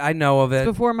heard of it. I know of it. It's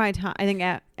before my time. I think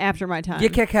after my time.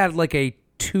 Yik Yak had like a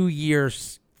 2-year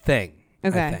thing,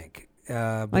 Okay. I think.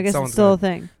 I guess it's still a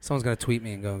thing. Someone's going to tweet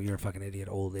me and go, you're a fucking idiot,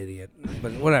 old idiot.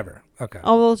 But whatever. Okay.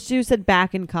 Oh, well, she said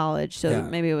back in college, so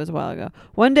maybe it was a while ago.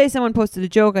 One day someone posted a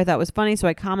joke I thought was funny, so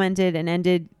I commented and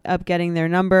ended up getting their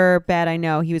number. Bad, I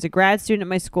know. He was a grad student at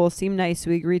my school, seemed nice,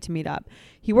 so we agreed to meet up.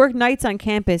 He worked nights on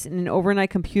campus in an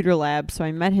overnight computer lab, so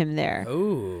I met him there.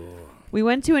 Ooh. We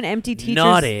went to an empty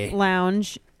teacher's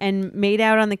lounge and made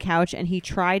out on the couch, and he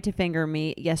tried to finger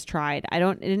me. Yes, tried. I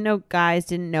didn't know guys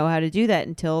didn't know how to do that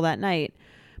until that night.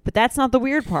 But that's not the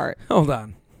weird part. Hold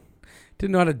on.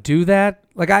 Didn't know how to do that?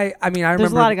 Like, I remember.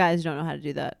 There's a lot of guys who don't know how to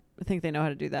do that. I think they know how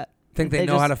to do that. Think they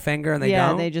know how to finger and they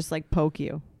don't? Yeah, they just like poke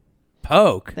you.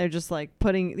 Poke? They're just like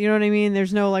putting, you know what I mean?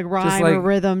 There's no like rhyme like, or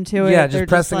rhythm to it. Yeah, They're just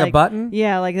pressing like, a button?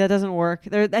 Yeah, like that doesn't work.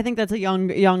 I think that's a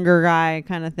younger guy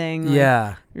kind of thing. Like,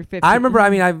 yeah. You're 15. I remember,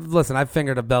 I've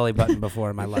fingered a belly button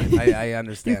before in my life. I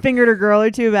understand. You fingered a girl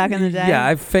or two back in the day? Yeah,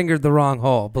 I've fingered the wrong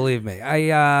hole, believe me.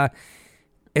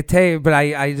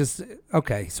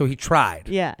 Okay, so he tried.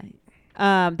 Yeah.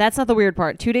 That's not the weird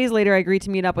part. 2 days later, I agreed to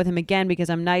meet up with him again because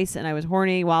I'm nice and I was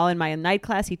horny. While in my night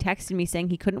class, he texted me saying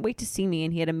he couldn't wait to see me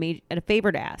and he had a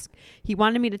favor to ask. He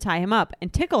wanted me to tie him up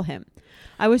and tickle him.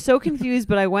 I was so confused,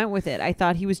 but I went with it. I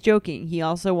thought he was joking. He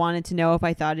also wanted to know if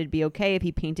I thought it'd be okay if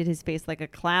he painted his face like a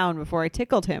clown before I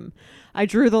tickled him. I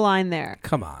drew the line there.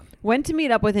 Come on. Went to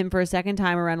meet up with him for a second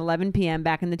time around 11 p.m.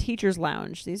 back in the teacher's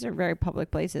lounge. These are very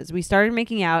public places. We started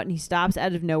making out, and he stops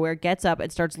out of nowhere, gets up,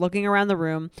 and starts looking around the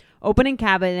room, opening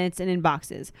cabinets and in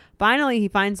boxes. Finally, he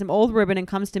finds some old ribbon and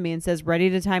comes to me and says, "Ready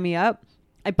to tie me up?"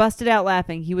 I busted out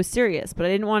laughing. He was serious, but I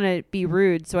didn't want to be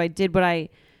rude, so I did what I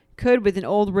could with an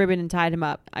old ribbon and tied him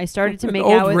up. I started to make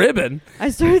out with ribbon. I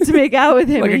started to make out with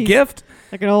him. Like a gift?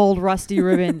 Like an old rusty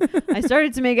ribbon. I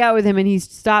started to make out with him and he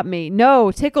stopped me.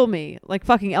 No, tickle me. Like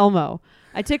fucking Elmo.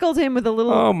 I tickled him with a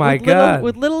little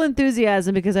with little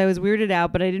enthusiasm because I was weirded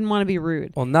out, but I didn't want to be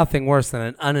rude. Well, nothing worse than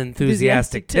an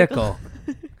unenthusiastic tickle.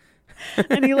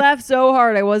 And he laughed so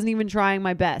hard, I wasn't even trying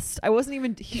my best. I wasn't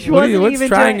even. What's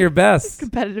trying your best?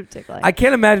 Competitive tickling. I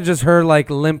can't imagine just her like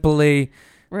limply,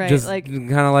 right? just like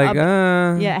kind of like,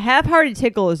 yeah, half-hearted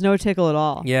tickle is no tickle at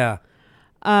all. yeah.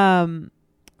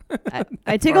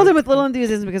 I tickled him with little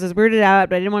enthusiasm because I was weirded out,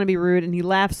 but I didn't want to be rude, and he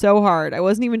laughed so hard. I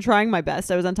wasn't even trying my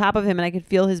best. I was on top of him, and I could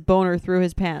feel his boner through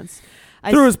his pants.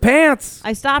 Through his pants.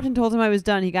 I stopped and told him I was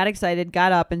done. He got excited,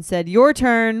 got up, and said, "Your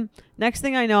turn." Next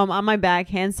thing I know, I'm on my back,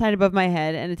 hands tied above my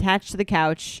head, and attached to the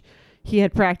couch. He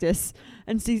had practice.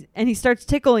 And he starts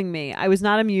tickling me. I was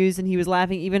not amused, and he was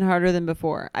laughing even harder than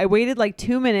before. I waited like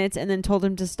 2 minutes and then told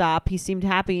him to stop. He seemed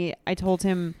happy. I told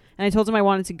him I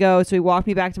wanted to go, so he walked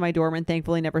me back to my dorm and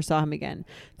thankfully never saw him again.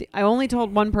 I only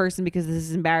told one person because this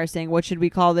is embarrassing. What should we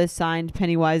call this? Signed,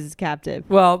 Pennywise is captive.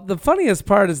 Well, the funniest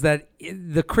part is that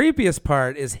the creepiest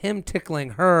part is him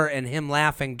tickling her and him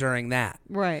laughing during that.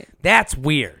 Right. That's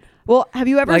weird. Well, have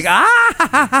you ever... Like,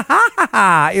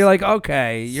 you're like,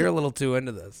 okay, you're a little too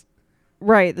into this.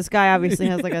 Right. This guy obviously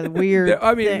has like a weird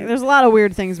thing. There's a lot of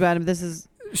weird things about him. This is...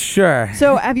 Sure.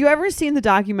 So have you ever seen the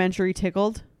documentary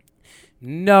Tickled?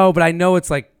 No, but I know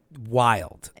it's like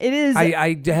wild. It is.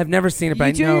 I have never seen it, but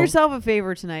I know. You do yourself a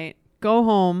favor tonight. Go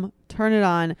home, turn it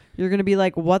on. You're going to be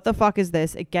like, what the fuck is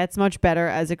this? It gets much better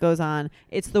as it goes on.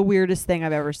 It's the weirdest thing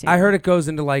I've ever seen. I heard it goes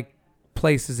into like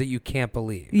places that you can't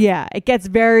believe. Yeah, it gets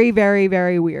very, very,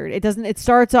 very weird. It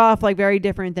starts off like very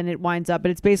different than it winds up, but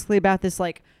it's basically about this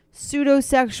like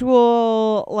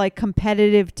pseudo-sexual, like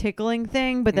competitive tickling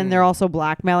thing, but then they're also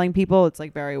blackmailing people. It's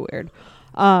like very weird.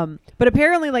 But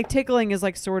apparently like tickling is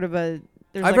like sort of there's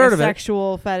I've like heard a of it.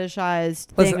 sexual fetishized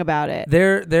thing about it.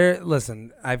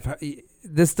 Listen,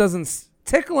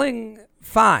 tickling,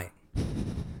 fine. Do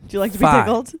you like to be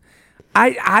tickled?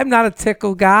 I'm not a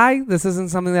tickle guy. This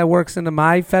isn't something that works into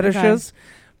my fetishes. Okay.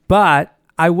 But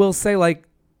I will say like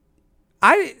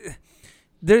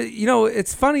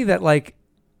it's funny that like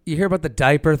you hear about the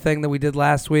diaper thing that we did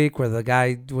last week where the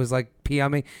guy was like pee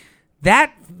on me.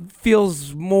 That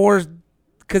feels more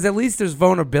because at least there's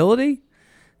vulnerability.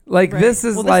 Like this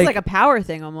is this is like a power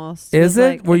thing almost. Is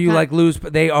it? Like, where you like lose,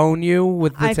 but they own you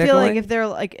with the tickling? I feel like if they're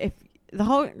like, if the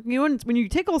whole, when you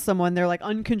tickle someone, they're like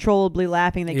uncontrollably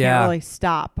laughing. They can't really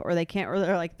stop, or they can't, or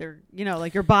they're like,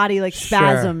 like your body like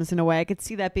spasms in a way. I could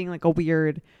see that being like a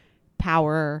weird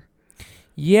power.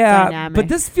 Yeah, dynamic. But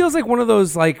this feels like one of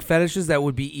those like fetishes that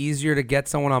would be easier to get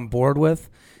someone on board with.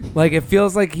 Like it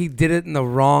feels like he did it in the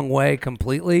wrong way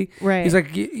completely. Right. He's like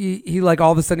he like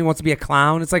all of a sudden he wants to be a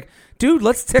clown. It's like, dude,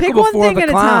 let's tickle Pick before one thing the at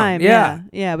clown. A time. Yeah.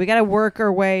 Yeah. We got to work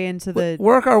our way into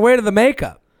work our way to the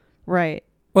makeup. Right.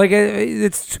 Like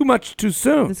it's too much too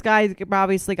soon. This guy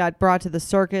obviously got brought to the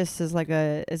circus as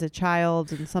a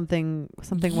child, and something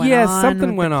went on. Yeah,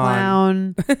 something went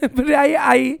on. But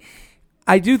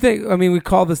I do think. I mean, we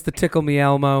call this the Tickle Me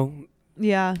Elmo.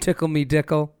 Yeah. Tickle Me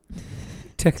Dickle.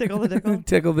 Tickle the dickle.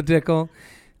 Tickle the dickle.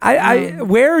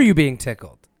 Where are you being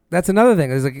tickled? That's another thing.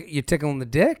 Is like you tickling the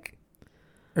dick,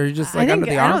 or you're just like under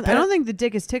the armpit? I don't think the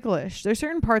dick is ticklish. There's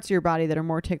certain parts of your body that are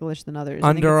more ticklish than others.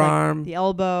 Underarm, like the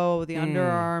elbow, the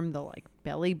underarm, the like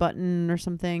belly button or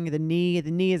something. The knee. The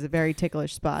knee is a very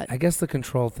ticklish spot. I guess the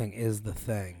control thing is the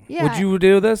thing. Yeah. Would you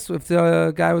do this if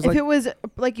the guy was if like? If it was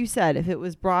like you said, if it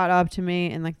was brought up to me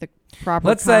in like the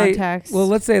proper context.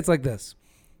 Let's say it's like this.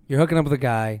 You're hooking up with a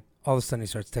guy. All of a sudden he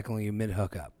starts tickling you mid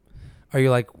hookup. Are you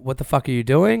like, what the fuck are you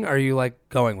doing? Or are you like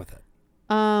going with it?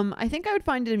 I think I would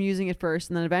find it amusing at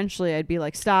first, and then eventually I'd be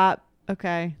like, stop.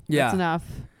 Okay. Yeah. That's enough.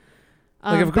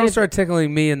 Like if a girl started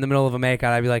tickling me in the middle of a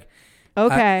makeout, I'd be like,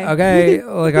 okay. Okay.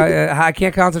 Like I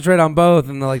can't concentrate on both.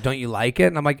 And they're like, don't you like it?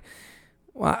 And I'm like,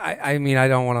 well, I mean, I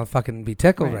don't want to fucking be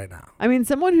tickled right now. I mean,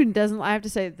 someone who doesn't, I have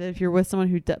to say that if you're with someone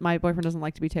who, my boyfriend doesn't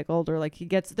like to be tickled, or like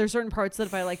there's certain parts that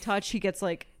if I like touch, he gets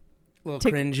like, a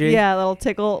little cringy. Yeah, a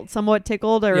little somewhat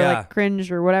tickled or like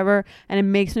cringe or whatever. And it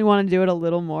makes me want to do it a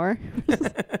little more.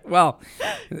 Well,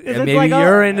 maybe like,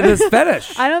 you're into this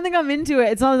fetish. I don't think I'm into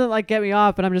it. It's not that like get me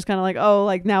off, but I'm just kind of like, oh,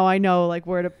 like now I know like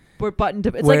where button to.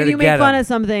 It's like if you make fun of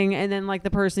something and then like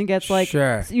the person gets like,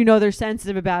 they're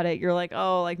sensitive about it. You're like,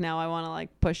 oh, like now I want to like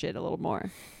push it a little more.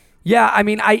 Yeah, I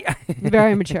mean,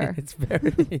 very mature. It's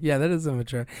very, that is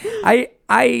immature.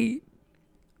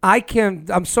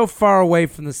 I'm so far away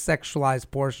from the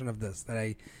sexualized portion of this that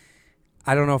I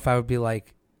don't know if I would be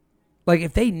like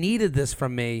if they needed this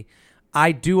from me,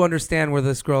 I do understand where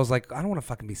this girl's like, I don't want to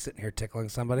fucking be sitting here tickling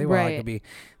somebody. Well, I could be,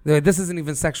 this isn't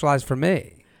even sexualized for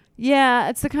me. Yeah,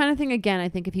 it's the kind of thing, again, I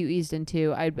think if you eased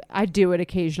into, I'd do it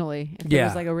occasionally if it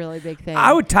was like a really big thing.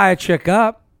 I would tie a chick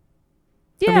up.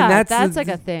 Yeah, that's like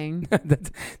a thing.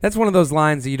 that's one of those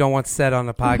lines that you don't want said on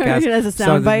the podcast. As a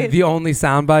soundbite. The only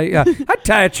soundbite. Yeah, I'd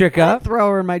tie a chick up.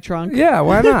 Throw her in my trunk. Yeah,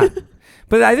 why not?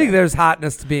 But I think there's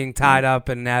hotness to being tied up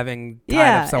and having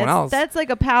tied up someone else. That's like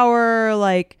a power,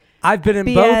 like I've been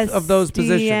in both of those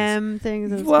positions.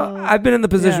 Things well, I've been in the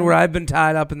position where I've been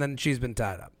tied up and then she's been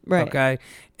tied up. Right. Okay.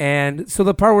 And so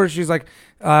the part where she's like,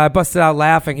 I busted out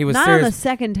laughing. He was not serious. on the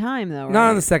second time, though. Right?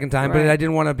 Not on the second time, but I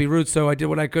didn't want to be rude, so I did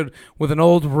what I could with an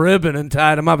old ribbon and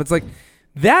tied him up. It's like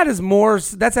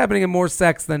that's happening in more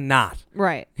sex than not.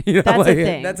 Right. You know, that's a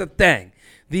thing. That's a thing.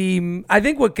 I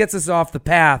think what gets us off the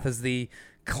path is the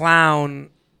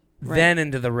clown. Right. Then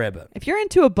into the ribbon. If you're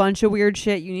into a bunch of weird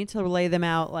shit, you need to lay them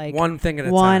out like one thing at a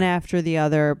time. One after the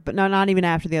other, but not even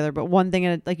after the other, but one thing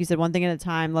at like you said, one thing at a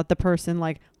time. Let the person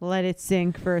let it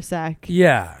sink for a sec.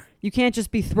 Yeah. You can't just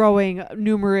be throwing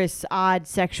numerous odd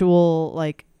sexual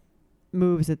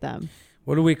moves at them.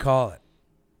 What do we call it?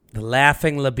 The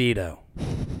laughing libido.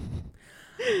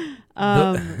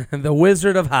 The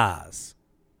Wizard of Oz.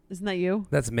 Isn't that you?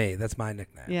 That's me. That's my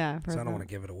nickname. Yeah. So I don't want to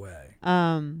give it away.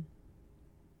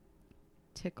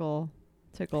 Tickled.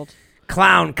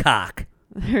 Clown cock.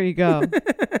 There you go.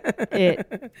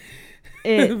 It.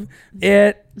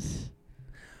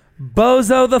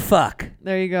 Bozo the fuck.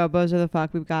 There you go. Bozo the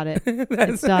fuck. We've got it.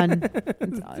 It's done.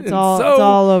 It's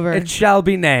all over. It shall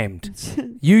be named.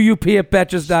 UUP at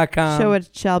Betches.com. So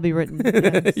it shall be written.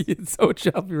 Yes. So it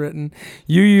shall be written.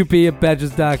 UUP at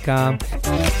Betches.com.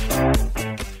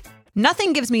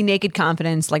 Nothing gives me naked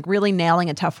confidence like really nailing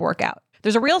a tough workout.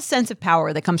 There's a real sense of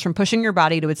power that comes from pushing your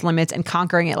body to its limits and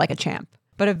conquering it like a champ.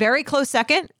 But a very close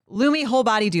second, Lumi Whole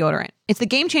Body Deodorant. It's the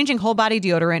game-changing whole body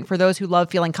deodorant for those who love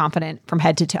feeling confident from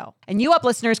head to toe. And You Up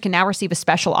listeners can now receive a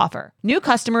special offer. New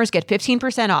customers get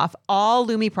 15% off all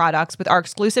Lumi products with our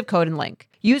exclusive code and link.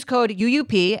 Use code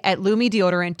UUP at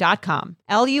LumiDeodorant.com.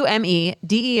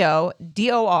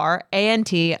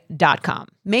 LumiDeodorant.com.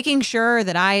 Making sure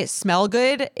that I smell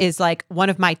good is like one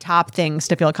of my top things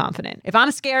to feel confident. If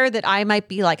I'm scared that I might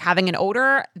be like having an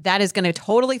odor, that is going to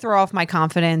totally throw off my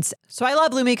confidence. So I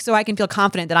love Lumi so I can feel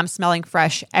confident that I'm smelling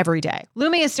fresh every day.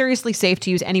 Lumi is seriously safe to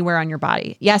use anywhere on your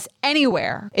body. Yes,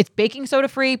 anywhere. It's baking soda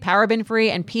free, paraben free,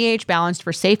 and pH balanced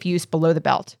for safe use below the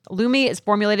belt. Lumi is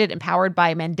formulated and powered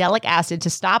by mandelic acid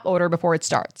to stop odor before it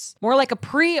starts. More like a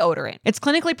pre-odorant. It's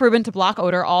clinically proven to block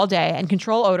odor all day and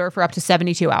control odor for up to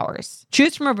 72 hours.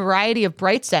 Choose from a variety of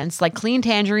bright scents like clean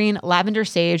tangerine, lavender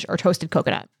sage, or toasted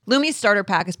coconut. Lumi's starter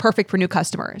pack is perfect for new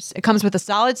customers. It comes with a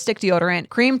solid stick deodorant,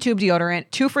 cream tube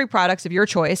deodorant, 2 free products of your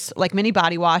choice, like mini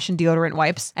body wash and deodorant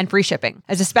wipes, and free shipping.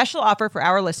 As a special offer for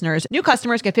our listeners, new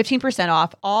customers get 15%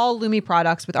 off all Lumi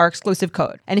products with our exclusive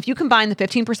code. And if you combine the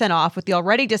 15% off with the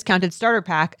already discounted starter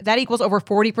pack, that equals over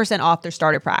 40% off their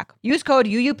starter pack. Use code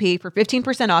UUP for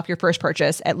 15% off your first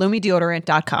purchase at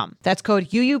LumiDeodorant.com. That's code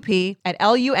UUP at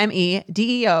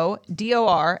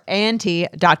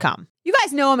LumiDeodorant.com. You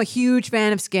guys know I'm a huge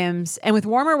fan of Skims, and with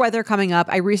warmer weather coming up,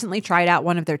 I recently tried out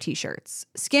one of their t-shirts.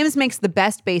 Skims makes the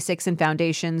best basics and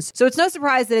foundations, so it's no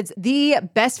surprise that it's the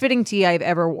best fitting tee I've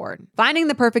ever worn. Finding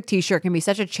the perfect t-shirt can be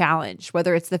such a challenge,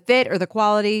 whether it's the fit or the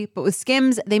quality, but with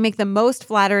Skims, they make the most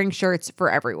flattering shirts for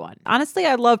everyone. Honestly,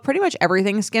 I love pretty much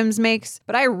everything Skims makes,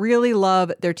 but I really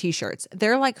love their t-shirts.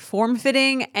 They're like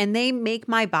form-fitting, and they make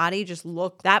my body just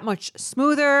look that much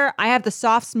smoother. I have the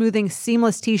soft, smoothing,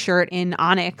 seamless t-shirt in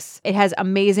Onyx. It has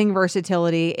amazing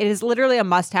versatility. It is literally a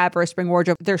must-have for a spring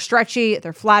wardrobe. They're stretchy,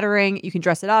 they're flattering, you can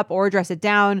dress it up or dress it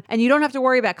down, and you don't have to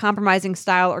worry about compromising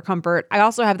style or comfort. I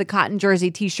also have the cotton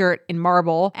jersey t-shirt in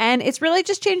marble, and it's really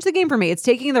just changed the game for me. It's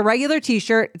taking the regular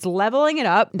t-shirt, it's leveling it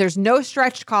up, there's no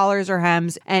stretched collars or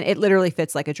hems, and it literally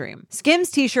fits like a dream. Skims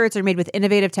t-shirts are made with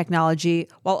innovative technology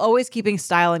while always keeping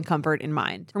style and comfort in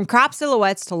mind. From crop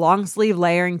silhouettes to long sleeve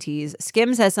layering tees,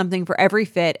 Skims has something for every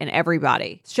fit and every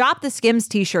body. Shop the Skims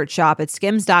t-shirt shop at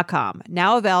skims.com,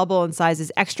 now available in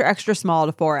sizes extra, extra small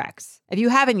to 4X. If you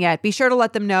haven't yet, be sure to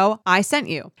let them know I sent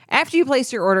you. After you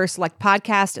place your order, select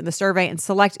podcast in the survey and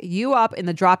select You Up in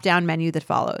the drop-down menu that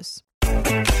follows.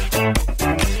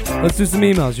 Let's do some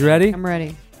emails. You ready? I'm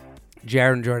ready.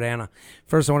 Jared and Jordana.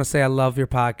 First, I want to say I love your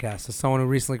podcast. As someone who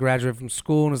recently graduated from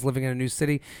school and is living in a new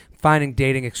city, finding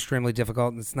dating extremely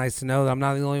difficult, and it's nice to know that I'm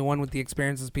not the only one with the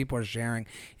experiences people are sharing.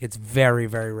 It's very,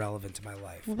 very relevant to my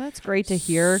life. Well, that's great to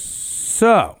hear.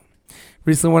 So,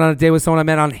 recently went on a date with someone I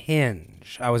met on Hinge.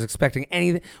 I wasn't expecting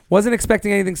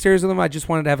anything serious with them. I just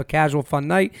wanted to have a casual, fun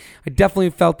night. I definitely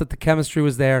felt that the chemistry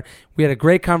was there. We had a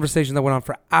great conversation that went on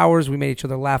for hours. We made each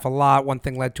other laugh a lot. One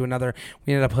thing led to another.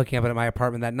 We ended up hooking up at my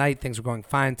apartment that night. Things were going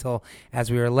fine until,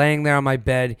 as we were laying there on my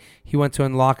bed, he went to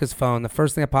unlock his phone. The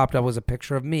first thing that popped up was a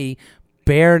picture of me,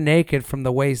 bare naked from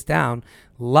the waist down.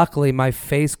 Luckily, my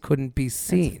face couldn't be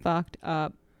seen. That's fucked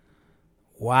up.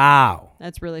 Wow.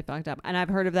 That's really fucked up. And I've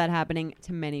heard of that happening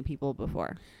to many people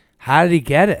before. How did he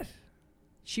get it?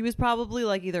 She was probably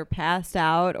like either passed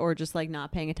out or just like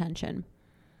not paying attention.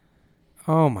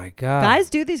 Oh my God. Guys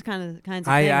do these kinds of things.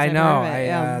 I know.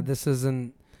 Yeah. This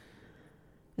isn't.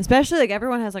 Especially like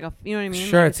everyone has like a, you know what I mean?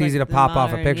 Sure, like, it's easy like to pop off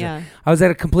a modern, picture. Yeah. I was at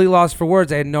a complete loss for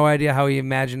words. I had no idea how he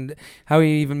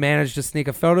even managed to sneak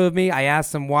a photo of me. I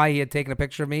asked him why he had taken a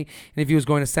picture of me and if he was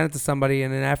going to send it to somebody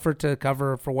in an effort to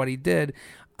cover for what he did.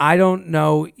 I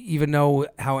don't even know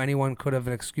how anyone could have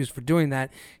an excuse for doing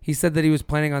that. He said that he was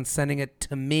planning on sending it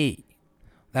to me.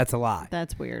 That's a lie.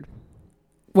 That's weird.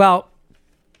 Well,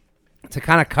 to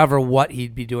kind of cover what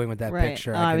he'd be doing with that Right.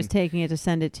 picture. I was taking it to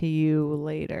send it to you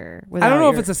later. I don't know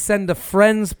if it's a send to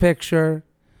friends picture.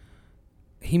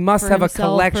 He must have a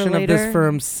collection of this for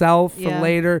himself for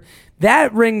later.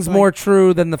 That rings more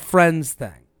true than the friends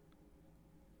thing.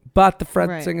 But the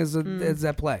friends thing is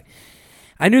at play.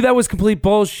 I knew that was complete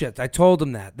bullshit. I told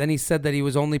him that. Then he said that he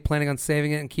was only planning on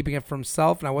saving it and keeping it for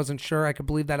himself, and I wasn't sure I could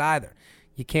believe that either.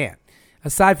 You can't.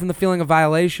 Aside from the feeling of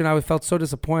violation, I felt so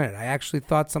disappointed. I actually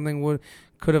thought something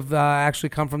could have actually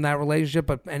come from that relationship,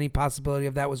 but any possibility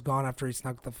of that was gone after he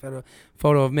snuck the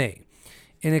photo of me.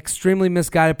 In extremely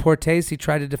misguided poor taste, he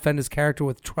tried to defend his character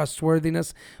with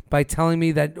trustworthiness by telling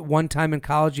me that one time in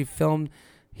college he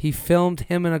filmed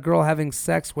him and a girl having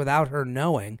sex without her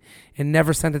knowing and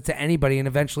never sent it to anybody and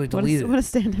eventually deleted it. What a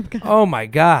stand-up guy. Oh, my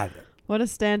God. What a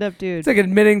stand-up dude. It's like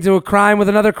admitting to a crime with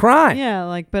another crime. Yeah,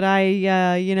 like, but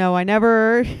I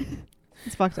never...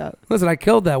 It's fucked up. Listen, I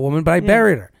killed that woman, but I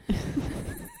buried her.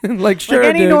 Like, sure, like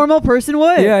any dude. normal person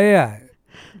would. Yeah.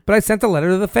 But I sent a letter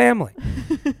to the family.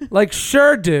 Like,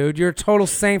 sure, dude, you're a total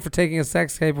saint for taking a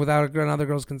sex tape without another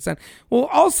girl's consent. Well,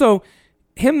 also,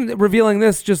 him revealing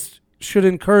this just should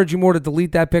encourage you more to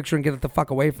delete that picture and get it the fuck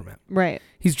away from him. Right.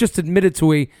 He's just admitted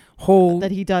to a whole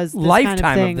that he does this lifetime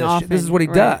kind of, thing this often. shit. This is what he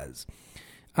does.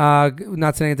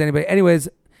 Not saying it to anybody. Anyways,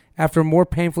 after more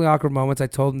painfully awkward moments, I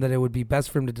told him that it would be best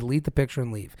for him to delete the picture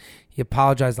and leave. He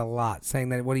apologized a lot, saying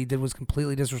that what he did was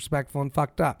completely disrespectful and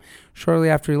fucked up. Shortly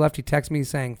after he left, he texted me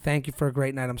saying, "Thank you for a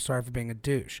great night. I'm sorry for being a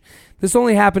douche." This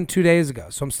only happened 2 days ago,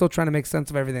 so I'm still trying to make sense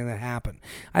of everything that happened.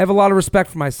 I have a lot of respect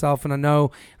for myself, and I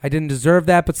know I didn't deserve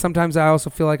that, but sometimes I also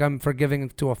feel like I'm forgiving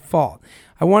to a fault.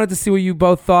 I wanted to see what you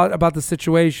both thought about the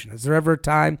situation. Is there ever a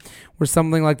time where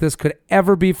something like this could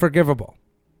ever be forgivable?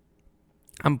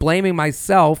 I'm blaming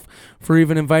myself for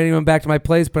even inviting him back to my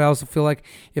place, but I also feel like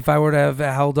if I were to have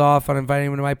held off on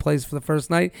inviting him to my place for the first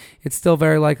night, it's still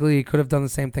very likely he could have done the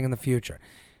same thing in the future.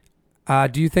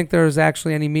 Do you think there is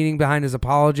actually any meaning behind his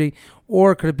apology,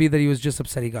 or could it be that he was just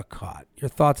upset he got caught? Your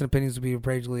thoughts and opinions would be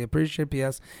greatly appreciated.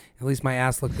 P.S. At least my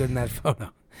ass looked good in that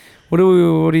photo. What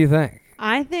do you think?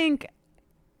 I think...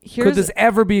 Could this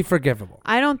ever be forgivable?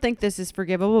 I don't think this is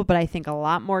forgivable, but I think a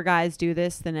lot more guys do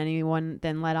this than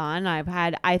let on.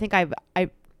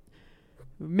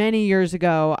 Many years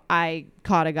ago, I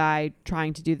caught a guy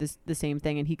trying to do the same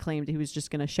thing, and he claimed he was just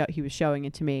going to he was showing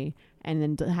it to me,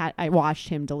 and then I watched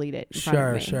him delete it in front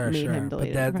of me. Sure. Him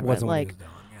delete but that wasn't what he was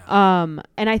doing.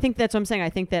 And I think that's what I'm saying. I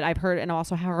think that I've heard, and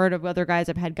also heard of other guys.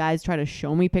 I've had guys try to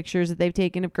show me pictures that they've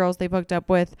taken of girls they've hooked up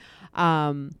with.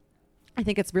 I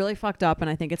think it's really fucked up, and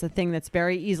I think it's a thing that's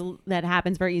that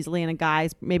happens very easily in a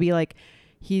guy's, maybe like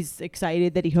he's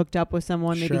excited that he hooked up with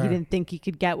someone maybe he didn't think he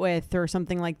could get with, or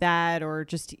something like that, or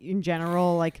just in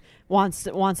general like wants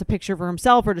a picture for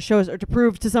himself, or to show or to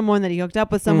prove to someone that he hooked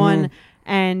up with someone.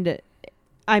 And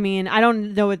I mean, I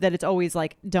don't know that it's always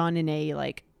like done in a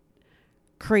like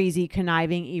crazy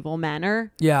conniving evil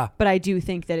manner, but I do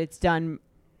think that it's done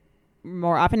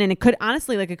more often, and it could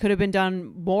honestly it could have been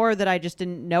done more that I just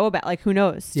didn't know about. Like, who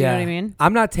knows? Do you know what I mean?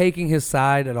 I'm not taking his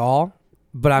side at all,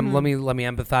 but I'm let me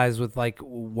empathize with like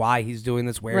why he's doing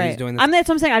this, where he's doing this. That's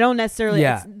what I'm saying. I don't necessarily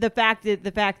the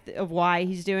fact of why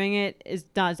he's doing it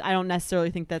I don't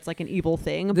necessarily think that's like an evil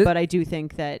thing, but I do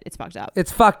think that it's fucked up.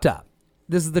 It's fucked up.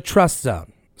 This is the trust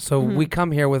zone. So we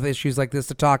come here with issues like this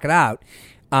to talk it out.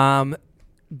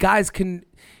 Guys can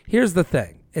here's the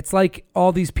thing. It's like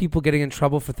all these people getting in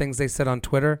trouble for things they said on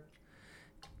Twitter.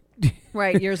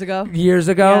 Right, years ago.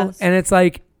 Yes. And it's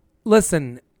like,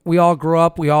 listen, we all grow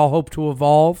up. We all hope to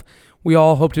evolve. We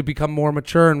all hope to become more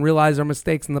mature and realize our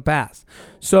mistakes in the past.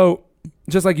 So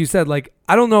just like you said, like,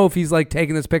 I don't know if he's like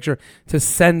taking this picture to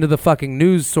send to the fucking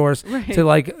news source to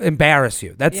like embarrass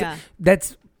you.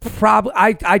 That's probably,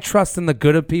 I trust in the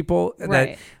good of people.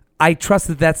 Right. I trust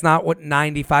that that's not what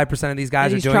 95% of these guys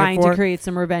are doing it for. He's trying to create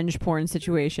some revenge porn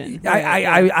situation.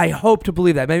 I hope to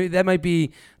believe that. Maybe that might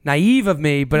be naive of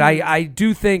me, but I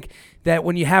do think that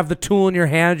when you have the tool in your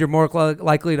hand, you're more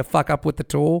likely to fuck up with the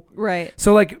tool. Right.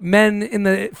 So like men in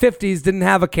the 50s didn't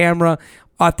have a camera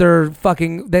at their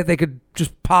fucking that they could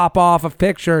just pop off a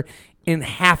picture in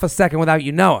half a second without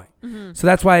you knowing. So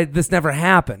that's why this never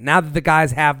happened. Now that the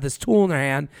guys have this tool in their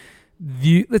hand,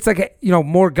 it's like,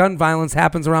 more gun violence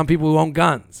happens around people who own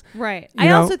guns. Right. You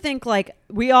know? Also think like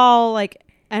we all like,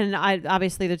 and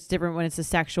obviously that's different when it's a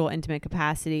sexual intimate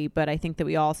capacity, but I think that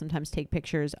we all sometimes take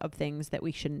pictures of things that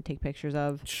we shouldn't take pictures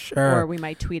of. Sure. Or we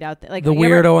might tweet out like the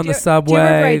weirdo on the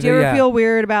subway. Do you ever feel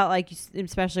weird about like,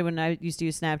 especially when I used to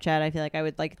use Snapchat, I feel like I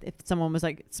would like, if someone was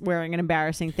like wearing an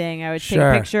embarrassing thing, I would take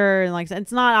a picture and like,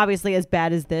 it's not obviously as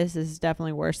bad as this. This is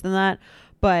definitely worse than that.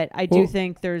 But I do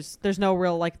think there's no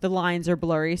real, like, the lines are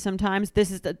blurry sometimes.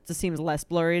 This seems less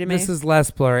blurry to me. This is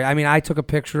less blurry. I mean, I took a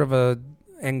picture of a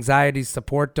anxiety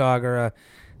support dog or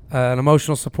an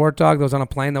emotional support dog that was on a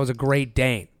plane. That was a Great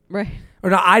Dane. Right.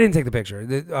 Or no, I didn't take the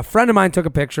picture. A friend of mine took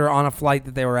a picture on a flight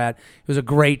that they were at. It was a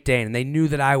Great Dane, and they knew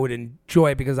that I would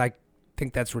enjoy it because I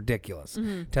think that's ridiculous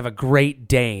to have a Great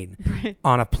Dane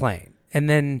on a plane. And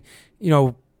then,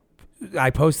 I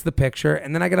posted the picture,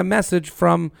 and then I got a message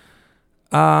from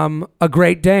a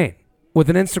Great Dane with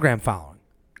an Instagram following,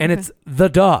 and it's the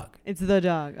dog. It's the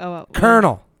dog. Oh, well,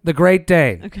 Colonel, the Great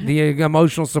Dane, the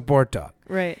emotional support dog.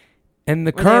 Right. And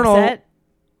the Were Colonel, they upset?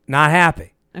 not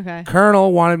happy. Okay.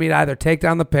 Colonel wanted me to either take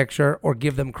down the picture or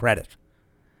give them credit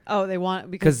Oh, they want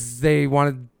because they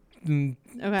wanted the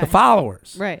okay.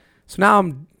 followers. Right. So now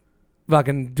I'm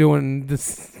fucking doing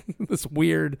this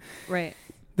weird Right.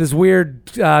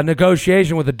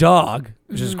 Negotiation with a dog,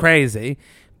 which is crazy,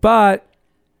 but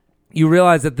you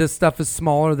realize that this stuff is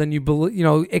smaller than you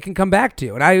believe. It can come back to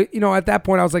you. And I, at that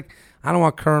point, I was like, I don't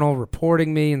want Colonel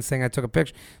reporting me and saying I took a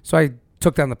picture, so I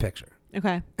took down the picture.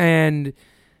 Okay. And,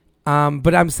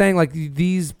 but I'm saying like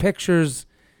these pictures,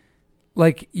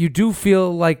 like you do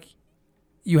feel like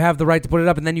you have the right to put it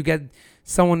up, and then you get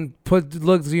someone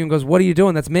looks at you and goes, "What are you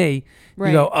doing?" That's me. Right.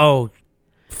 You go, "Oh,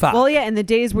 fuck." Well, yeah, in the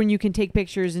days when you can take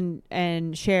pictures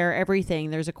and share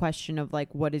everything, there's a question of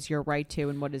like what is your right to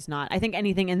and what is not. I think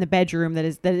anything in the bedroom that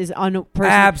is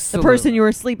the person you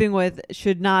are sleeping with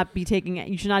should not be taking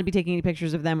any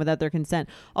pictures of them without their consent.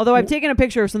 Although I've taken a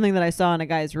picture of something that I saw in a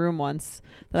guy's room once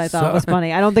that I thought was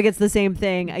funny. I don't think it's the same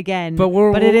thing again,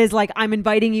 but it is like I'm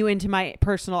inviting you into my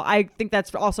personal. I think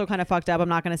that's also kind of fucked up. I'm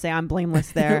not going to say I'm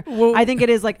blameless there. I think it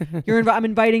is like I'm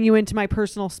inviting you into my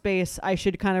personal space. I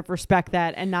should kind of respect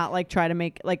that and not like try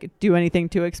to do anything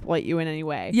to exploit you in any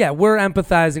way. Yeah, we're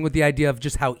empathizing with the idea of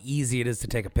just how easy it is to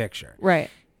take a picture. Right.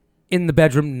 In the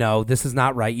bedroom, no, this is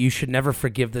not right. You should never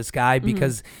forgive this guy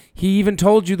because he even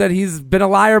told you that he's been a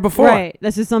liar before. Right.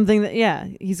 This is something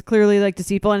that, he's clearly like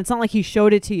deceitful, and it's not like he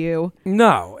showed it to you.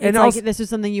 No. It's like this is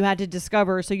something you had to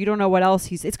discover, so you don't know what else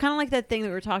it's kind of like that thing that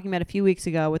we were talking about a few weeks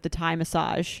ago with the Thai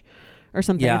massage or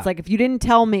something. Yeah. It's like if you didn't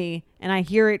tell me and I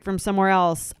hear it from somewhere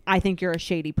else, I think you're a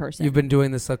shady person. You've been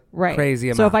doing this crazy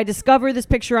amount. So if I discover this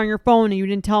picture on your phone and you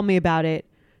didn't tell me about it,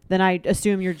 then I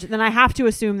have to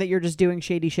assume that you're just doing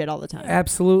shady shit all the time.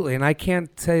 Absolutely. And I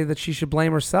can't say that she should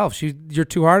blame herself. You're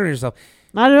too hard on yourself.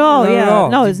 Not at all. Not yeah. at all.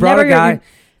 No, it's never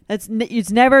it's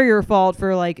never your fault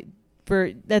for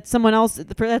that's someone else.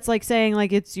 That's like saying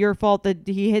like it's your fault that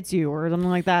he hits you or something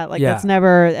like that. Like that's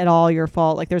never at all your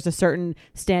fault. Like there's a certain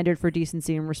standard for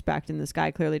decency and respect, and this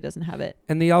guy clearly doesn't have it.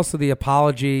 And the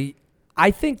apology.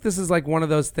 I think this is like one of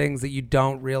those things that you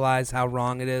don't realize how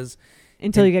wrong it is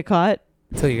until you get caught.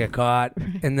 Until you get caught.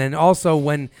 And then also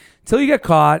until you get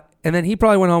caught, and then he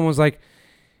probably went home and was like,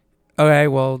 okay,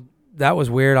 well, that was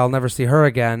weird. I'll never see her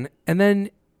again. And then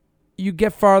you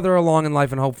get farther along in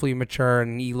life and hopefully you mature,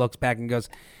 and he looks back and goes,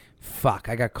 fuck,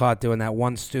 I got caught doing that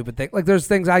one stupid thing. Like there's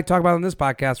things I talk about on this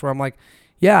podcast where I'm like,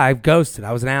 yeah, I've ghosted.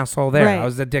 I was an asshole there. Right. I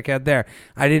was a dickhead there.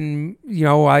 I didn't,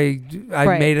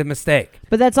 I made a mistake.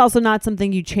 But that's also not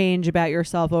something you change about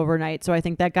yourself overnight. So I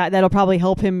think that'll probably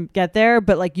help him get there.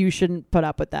 But like, you shouldn't put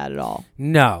up with that at all.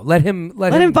 No, let him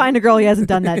find a girl he hasn't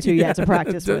done that to yet to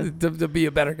practice with. To be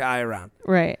a better guy around.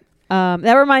 Right.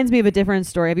 That reminds me of a different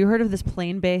story. Have you heard of this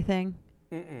Plane Bay thing?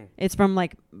 Mm-mm. It's from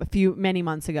like many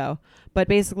months ago. But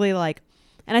basically like,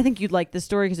 and I think you'd like this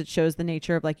story because it shows the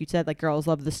nature of, like you said, like girls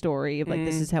love the story of like,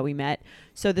 this is how we met.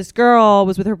 So this girl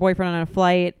was with her boyfriend on a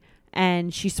flight,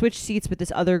 and she switched seats with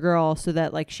this other girl so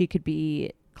that like she could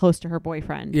be close to her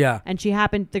boyfriend. Yeah. And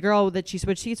the girl that she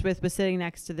switched seats with was sitting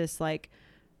next to this like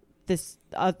this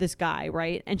guy,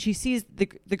 right? And she sees the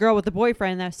girl with the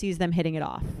boyfriend now sees them hitting it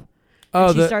off. Oh,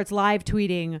 and she starts live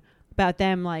tweeting about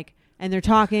them like. and they're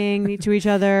talking to each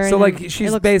other. So and like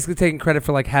she's basically taking credit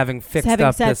for like having set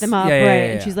this. them up, right?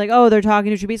 And she's like, oh, they're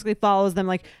talking. She basically follows them,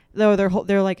 like though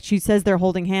they're like, she says they're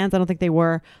holding hands. I don't think they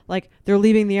were. Like they're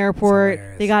leaving the airport.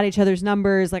 They got each other's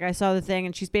numbers. Like I saw the thing,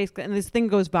 and she's basically, and this thing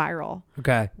goes viral.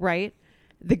 Okay. Right.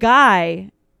 The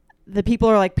guy, people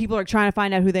are trying to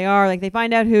find out who they are. Like they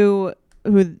find out who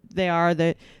they are.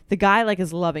 The guy like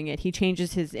is loving it. He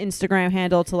changes his Instagram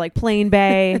handle to like Plain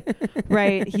Bay,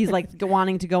 right? He's like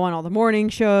wanting to go on all the morning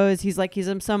shows. He's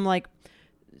some like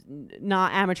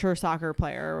not amateur soccer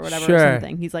player or whatever, or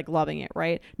something. He's like loving it,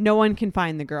 right? No one can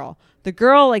find the girl. The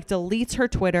girl like deletes her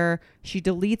Twitter. She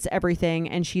deletes everything,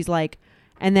 and she's like,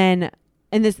 and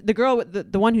the girl,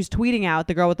 the one who's tweeting out,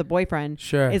 the girl with the boyfriend,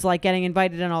 is like getting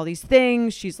invited on all these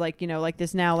things. She's like, like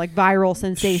this now like viral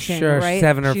sensation, right?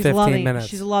 7 or 15 minutes.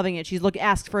 She's loving it. She's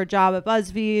asked for a job at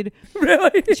BuzzFeed.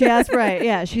 Really? She asked, right?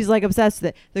 Yeah, she's like obsessed with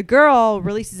it. The girl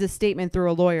releases a statement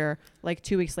through a lawyer like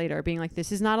 2 weeks later, being like,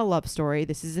 "This is not a love story.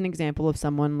 This is an example of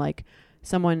someone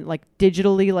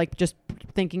digitally like just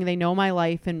thinking they know my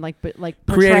life and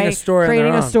creating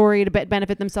a story to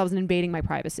benefit themselves and invading my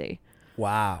privacy."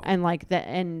 Wow. And like that,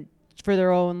 and for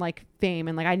their own like fame,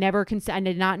 and like I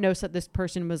did not know that this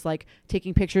person was like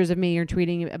taking pictures of me or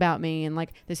tweeting about me, and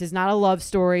like this is not a love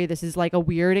story. This is like a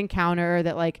weird encounter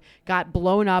that like got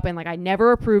blown up, and like I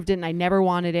never approved it and I never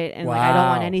wanted it, and like I don't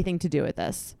want anything to do with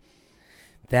this.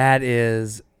 That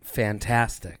is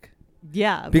fantastic.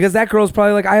 Yeah, because that girl's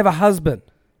probably like, I have a husband.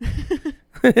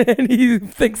 And he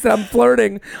thinks I'm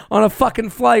flirting on a fucking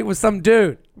flight with some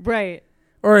dude. Right.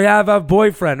 Or you have a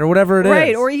boyfriend or whatever it is.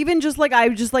 Right. Or even just like I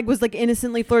just like was like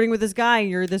innocently flirting with this guy,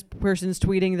 and this person's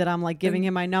tweeting that I'm like giving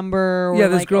him my number, or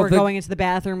this girl going into the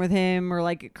bathroom with him, or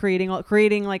like creating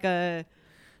like a.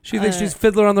 She thinks she's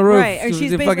Fiddler on the Roof. Right, and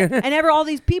she's and all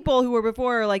these people who were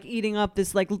before like eating up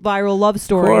this like viral love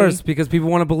story. Of course, because people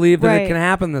want to believe that it can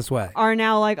happen this way. Are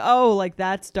now like, oh, like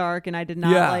that's dark, and I did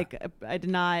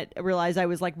not realize I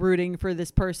was like rooting for this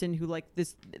person who like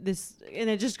this, and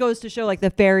it just goes to show like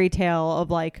the fairy tale of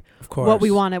like what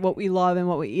we want and what we love and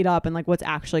what we eat up and like what's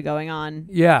actually going on.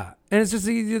 Yeah, and it's just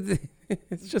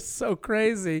it's just so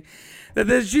crazy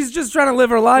that she's just trying to live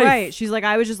her life. Right. She's like,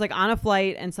 I was just like on a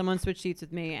flight and someone switched seats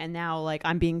with me, and now like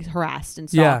I'm being harassed and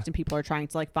stalked, and people are trying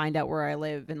to like find out where I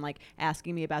live and like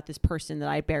asking me about this person that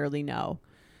I barely know.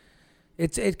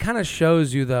 It kind of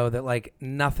shows you though that like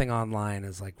nothing online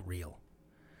is like real.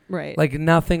 Right. Like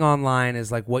nothing online is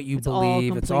like what you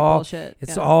believe. It's all bullshit.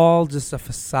 It's all just a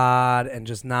facade and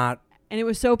just not. And it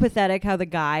was so pathetic how the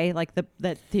guy, like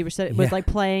that he was like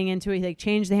playing into it. He like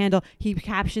changed the handle. He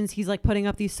captions. He's like putting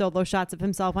up these solo shots of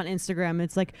himself on Instagram.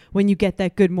 It's like when you get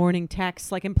that good morning text,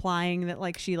 like implying that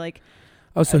like she like.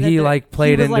 Oh, so he like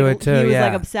played into it too. He was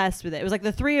like obsessed with it. It was like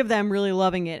the three of them really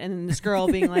loving it, and then this girl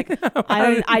being like,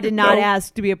 "I did not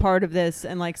ask to be a part of this,"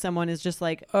 and like someone is just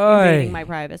like invading my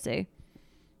privacy.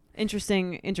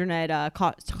 Interesting internet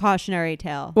cautionary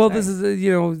tale. Well, this is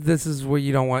this is where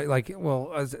you don't want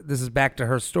this is back to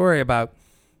her story about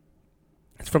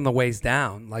it's from the waist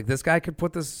down. Like this guy could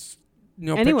put this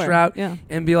picture out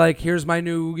and be like, here's my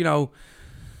new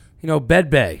bed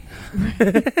bay.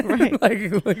 Right. like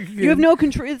you have no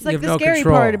control. It's like the scary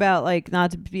part about like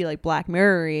not to be like Black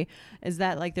Mirror-y is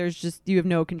that like there's just you have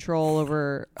no control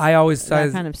over. I always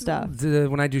that kind of stuff.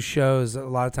 When I do shows, a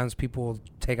lot of times people will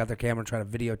take out their camera and try to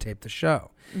videotape the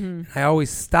show. Mm-hmm. I always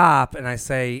stop and I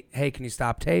say, "Hey, can you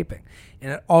stop taping?"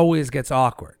 And it always gets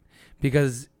awkward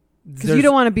because you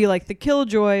don't want to be like the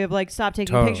killjoy of like stop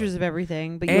taking pictures of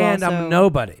everything. But I'm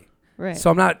nobody, right?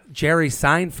 So I'm not Jerry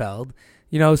Seinfeld.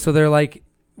 So they're like,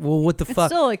 well, what the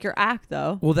fuck? It's still like your act,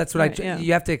 though. Well, that's what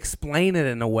you have to explain it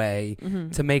in a way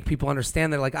to make people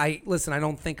understand. They're like, I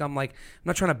don't think I'm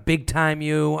not trying to big time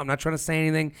you. I'm not trying to say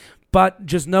anything. But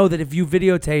just know that if you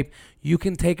videotape, you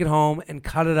can take it home and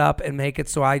cut it up and make it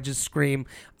so I just scream,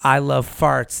 I love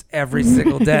farts every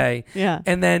single day. Yeah.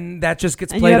 And then that just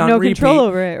gets and played on repeat. You have no control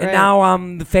over it, right? And now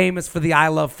I'm famous for the I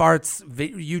love farts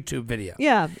YouTube video.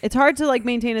 Yeah. It's hard to like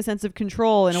maintain a sense of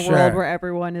control in a world where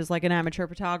everyone is like an amateur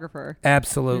photographer.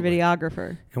 Absolutely.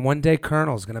 Videographer. And one day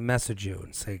Colonel's going to message you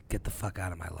and say, get the fuck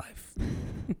out of my life.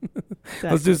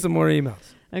 Let's do some more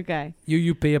emails. Okay.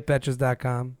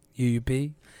 UUP@Betches.com.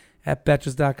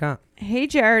 UUP@Betches.com. Hey,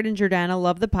 Jared and Jordana.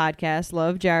 Love the podcast.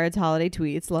 Love Jared's holiday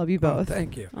tweets. Love you both. Oh,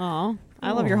 thank you. Oh,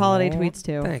 I love your holiday tweets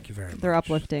too. Thank you very much. They're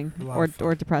uplifting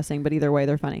or depressing, but either way,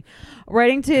 they're funny.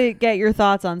 Writing to get your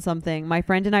thoughts on something. My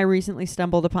friend and I recently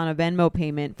stumbled upon a Venmo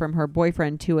payment from her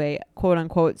boyfriend to a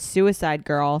quote-unquote suicide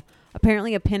girl.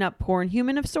 Apparently a pinup porn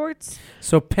human of sorts.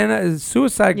 So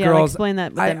suicide girls. Explain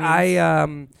that. What that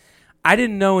means. I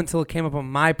didn't know until it came up on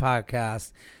my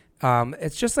podcast.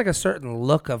 It's just like a certain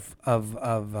look of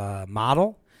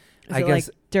model. Is I it guess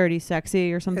like dirty,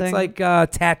 sexy, or something? it's like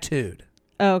tattooed.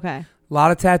 Oh, okay. A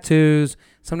lot of tattoos.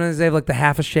 Sometimes they have like the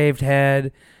half a shaved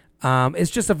head. It's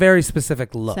just a very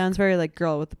specific look. Sounds very like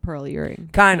girl with the pearl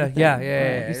earring. Kind of, thing. yeah.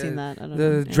 Have you seen that? I don't The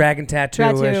know. dragon tattoo.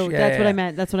 Tattoo. That's what I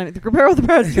meant. That's what I meant. The girl with the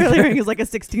pearl earring is like a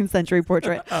 16th century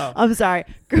portrait. Oh. I'm sorry.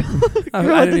 I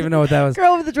didn't even know what that was.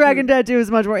 Girl with the dragon tattoo is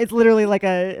much more. It's literally like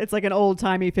it's like an old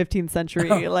timey 15th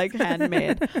century like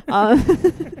handmade.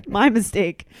 My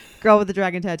mistake. Girl with the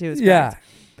dragon tattoo is correct.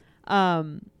 Yeah.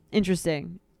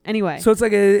 Interesting. Anyway. So it's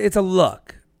like it's a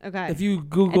look. Okay. If you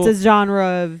Google, it's a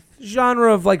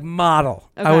genre of like model.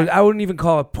 Okay. I wouldn't even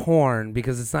call it porn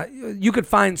because it's not. You could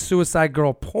find Suicide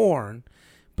Girl porn,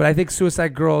 but I think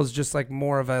Suicide Girl is just like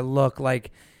more of a look, like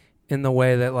in the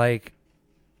way that like,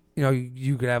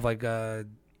 you could have like a,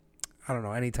 I don't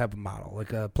know, any type of model,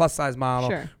 like a plus size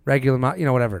model, Sure. regular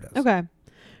model, whatever it is. Okay.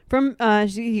 From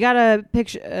he got a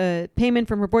picture payment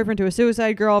from her boyfriend to a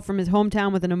Suicide Girl from his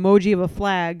hometown with an emoji of a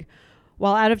flag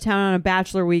while out of town on a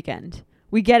bachelor weekend.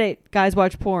 We get it, guys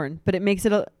watch porn, but it makes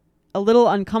it a little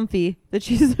uncomfy that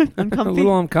she's uncomfy. A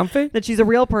little uncomfy? That she's a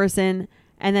real person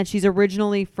and that she's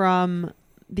originally from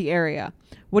the area.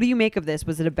 What do you make of this?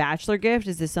 Was it a bachelor gift?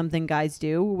 Is this something guys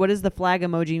do? What does the flag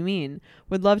emoji mean?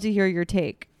 Would love to hear your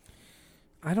take.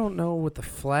 I don't know what the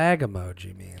flag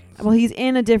emoji means. Well, he's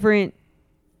in a different...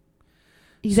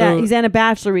 He's in a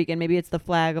bachelor weekend. Maybe it's the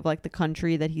flag of like the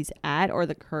country that he's at or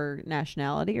her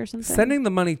nationality or something. Sending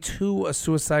the money to a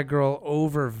Suicide Girl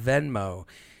over Venmo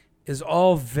is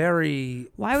all very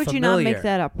Why would familiar. you not make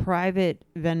that a private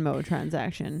Venmo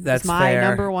transaction? That's my fair.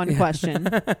 number one question.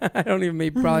 I don't even. He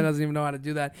probably doesn't even know how to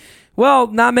do that. Well,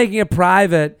 not making it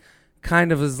private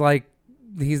kind of is like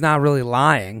he's not really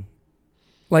lying.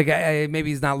 Like maybe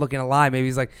he's not looking to lie. Maybe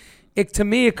he's like. To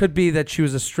me, it could be that she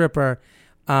was a stripper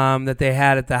that they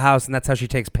had at the house, and that's how she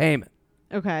takes payment.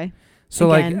 Okay.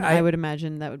 So Again, like I would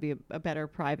imagine that would be a better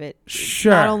private.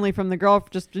 Sure. Not only from the girl,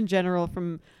 just in general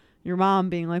from your mom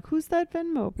being like, "Who's that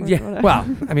Venmo?" Yeah. Whatever.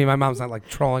 Well, I mean, my mom's not like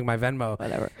trolling my Venmo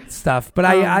Whatever stuff, but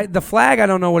I the flag, I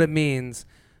don't know what it means,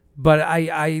 but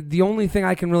I the only thing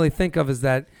I can really think of is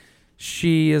that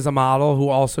she is a model who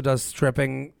also does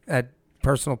stripping at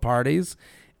personal parties,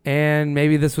 and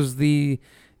maybe this was the.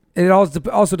 It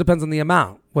also depends on the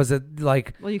amount. Was it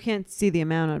like? Well, you can't see the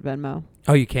amount on Venmo.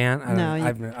 Oh, you can't. No, you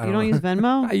don't don't use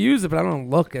Venmo. I use it, but I don't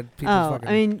look at people. Oh, Fucking...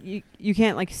 I mean, you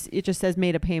can't like. It just says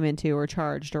made a payment to or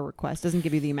charged or request. Doesn't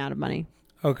give you the amount of money.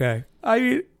 Okay. I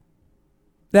mean,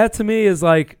 that to me is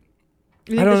like.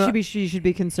 You think that she should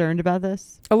be concerned about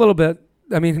this? A little bit.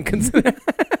 I mean,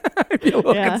 I'd be a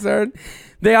little concerned.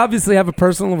 They obviously have a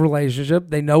personal relationship.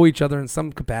 They know each other in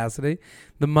some capacity.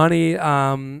 The money,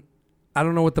 I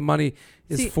don't know what the money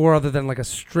is for other than like a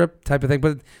strip type of thing.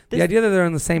 But the idea that they're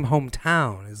in the same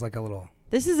hometown is like a little...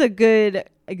 This is a good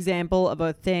example of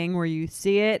a thing where you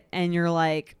see it and you're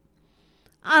like,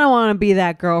 I don't want to be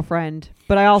that girlfriend,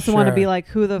 but I also want to be like,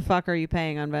 who the fuck are you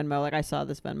paying on Venmo? Like, I saw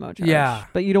this Venmo charge. Yeah.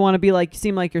 But you don't want to be like,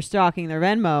 seem like you're stalking their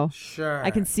Venmo. Sure. I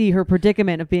can see her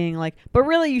predicament of being like, but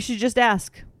really you should just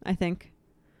ask, I think.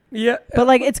 Yeah. But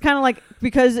like, it's kind of like,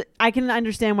 because I can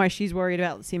understand why she's worried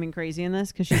about seeming crazy in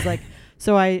this. Cause she's like,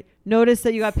 so I noticed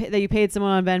that you paid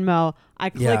someone on Venmo.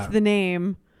 I clicked the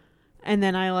name. And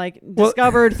then I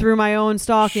discovered through my own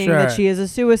stalking that she is a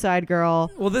suicide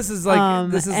girl. Well, this is like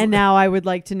and now I would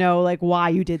like to know like why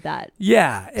you did that.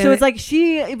 Yeah. So it's like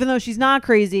she, even though she's not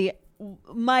crazy,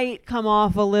 might come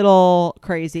off a little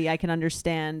crazy. I can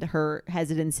understand her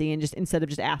hesitancy and just instead of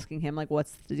just asking him like,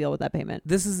 what's the deal with that payment?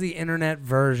 This is the internet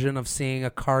version of seeing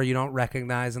a car you don't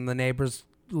recognize in the neighbor's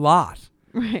lot.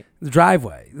 Right. The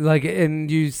driveway. Like, and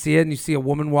you see it and you see a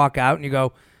woman walk out and you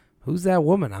go, who's that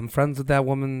woman? I'm friends with that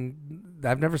woman.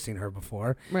 I've never seen her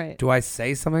before. Right. Do I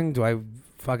say something? Do I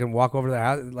fucking walk over to their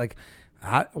house? Like,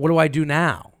 what do I do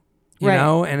now? You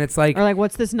know? And it's like... Or like,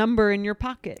 what's this number in your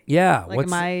pocket? Yeah.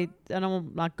 Like,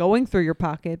 I'm not going through your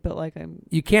pocket, but like I'm...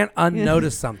 You can't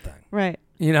unnotice something. Right.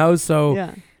 You know?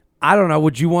 So, I don't know.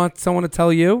 Would you want someone to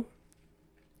tell you?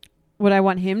 Would I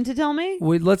want him to tell me?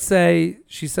 Let's say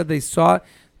she said they saw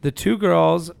the two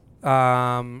girls.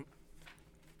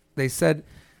 They said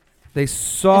they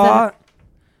saw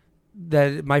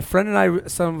that my friend and I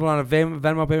stumbled on a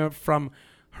Venmo payment from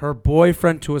her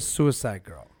boyfriend to a suicide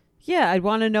girl. Yeah, I'd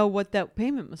want to know what that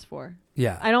payment was for.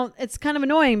 Yeah, it's kind of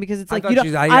annoying because it's like I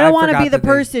don't want to be the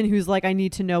person who's like, I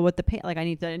need to know what the pay. Like I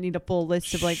need a full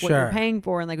list of like what you're paying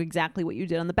for and like exactly what you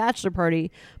did on the bachelor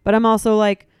party. But I'm also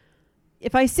like,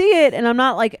 if I see it and I'm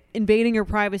not like invading your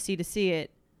privacy to see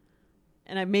it,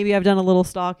 and maybe I've done a little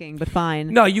stalking, but fine.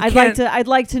 No, you I'd can't.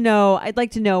 like to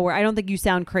know where. I don't think you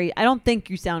sound crazy. I don't think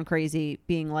you sound crazy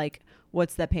being like,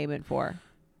 what's that payment for?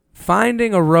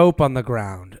 Finding a rope on the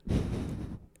ground.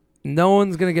 No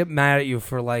one's going to get mad at you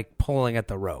for like pulling at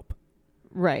the rope.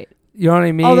 Right. You know what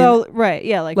I mean? Although, right.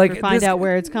 Yeah. Like find this, out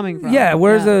where it's coming from. Yeah.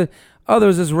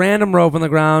 There's this random rope on the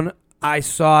ground. I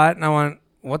saw it and I went,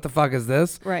 what the fuck is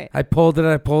this? Right. I pulled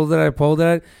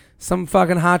it. Some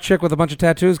fucking hot chick with a bunch of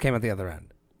tattoos came at the other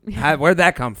end. Where'd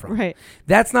that come from? Right.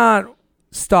 That's not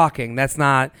stalking. That's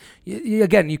not,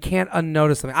 again, you can't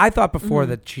unnotice something. I thought before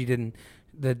that she didn't,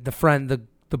 the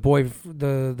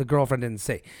girlfriend didn't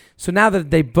see. So now that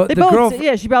they both,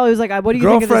 yeah, she probably was like, what do you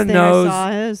think of this thing knows,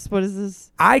 I saw? What is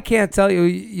this? I can't tell you.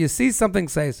 You see something,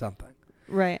 say something.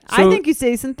 Right. So, I think you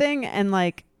say something and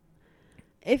like,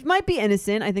 it might be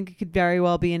innocent. I think it could very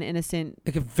well be an innocent.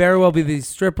 It could very well be the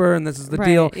stripper, and this is the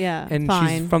deal. Yeah, and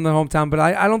fine. She's from the hometown, but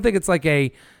I don't think it's like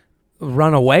a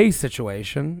runaway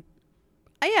situation.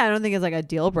 Yeah, I don't think it's like a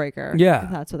deal breaker. Yeah, if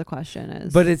that's what the question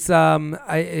is. But it's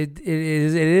it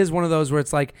is one of those where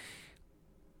it's like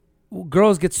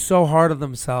girls get so hard on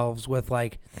themselves with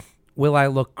like, will I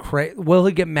look crazy? Will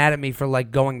he get mad at me for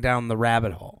like going down the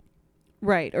rabbit hole?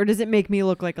 Right. Or does it make me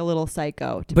look like a little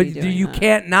psycho to but be doing you that?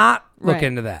 can't not look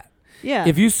into that. Yeah.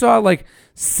 If you saw like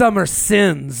Summer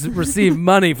Sins receive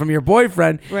money from your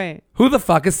boyfriend, right? Who the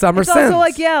fuck is Summer It's Sins? also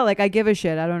like, yeah, like I give a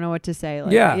shit. I don't know what to say.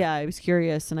 Like, yeah, I was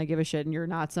curious and I give a shit. And you're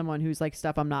not someone who's like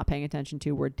stuff I'm not paying attention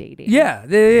to. We're dating. Yeah.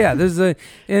 There's a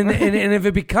and if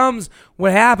it becomes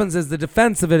what happens is the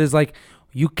defense of it is like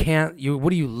what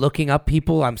are you looking up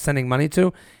people I'm sending money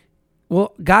to?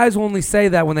 Well, guys will only say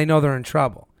that when they know they're in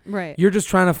trouble. Right. You're just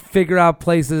trying to figure out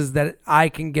places that I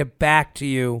can get back to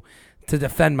you to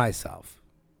defend myself.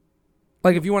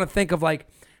 Like if you want to think of like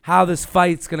how this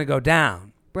fight's going to go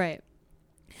down. Right.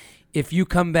 If you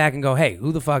come back and go, hey,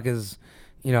 who the fuck is,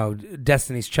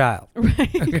 Destiny's Child?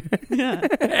 Right. Yeah.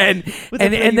 and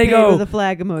they go with a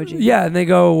flag emoji. Yeah. And they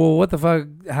go, well, what the fuck?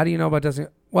 How do you know about Destiny?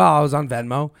 Well, I was on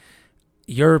Venmo.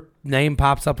 Your name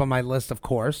pops up on my list, of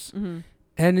course. Mm-hmm.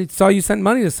 And it saw you sent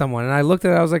money to someone. And I looked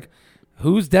at it. I was like,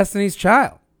 who's Destiny's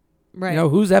Child? Right.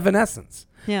 Who's Evanescence?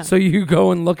 Yeah. So you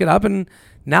go and look it up, and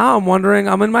now I'm wondering,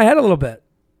 I'm in my head a little bit.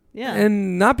 Yeah.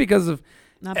 And not because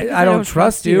I don't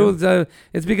trust you.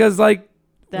 It's because like,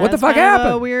 what the fuck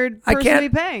happened? A weird person to be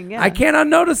paying. Yeah. I can't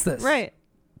unnotice this. Right.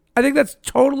 I think that's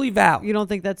totally valid. You don't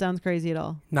think that sounds crazy at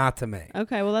all? Not to me.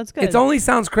 Okay, well that's good. It only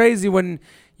sounds crazy when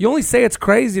you only say it's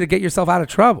crazy to get yourself out of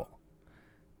trouble.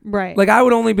 Right. Like I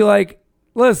would only be like,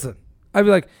 listen, I'd be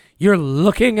like, you're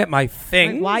looking at my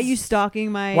things. Like, why are you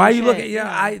stalking my Why are you shit? looking?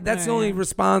 Yeah, that's the only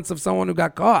response of someone who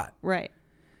got caught. Right.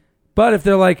 But if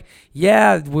they're like,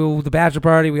 yeah, the bachelor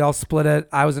party, we all split it.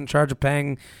 I was in charge of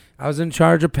paying, this,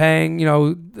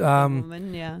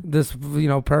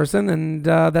 person. And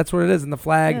that's what it is. And the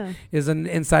flag is an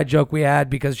inside joke we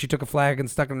had because she took a flag and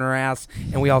stuck it in her ass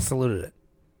and we all saluted it.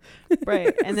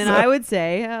 Right. And then I would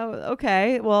say,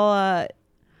 okay, well,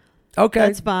 okay,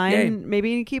 that's fine. Yay.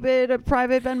 Maybe you keep it a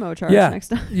private Venmo charge next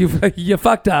time. You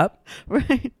fucked up.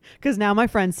 Right. Because now my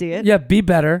friends see it. Yeah, be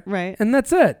better. Right. And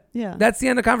that's it. Yeah. That's the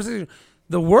end of the conversation.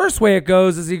 The worst way it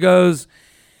goes is he goes,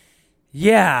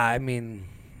 yeah, I mean,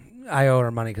 I owe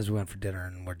her money because we went for dinner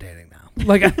and we're dating now.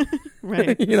 Like,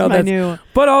 right. that's new.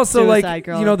 But also, like, the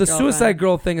girlfriend. suicide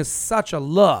girl thing is such a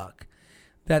look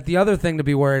that the other thing to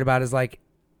be worried about is like,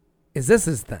 is this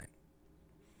his thing?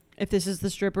 If this is the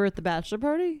stripper at the bachelor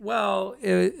party? Well,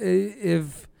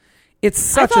 if it's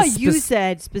such I thought you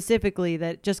said specifically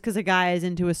that just because a guy is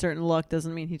into a certain look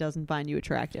doesn't mean he doesn't find you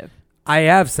attractive. I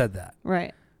have said that.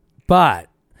 Right. But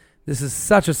this is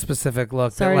such a specific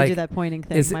look. Sorry that, to do that pointing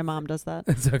thing. My mom does that.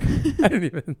 It's okay. I didn't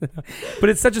even know. But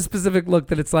it's such a specific look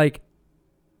that it's like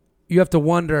you have to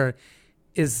wonder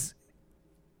it's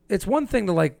one thing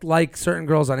to like certain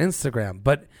girls on Instagram,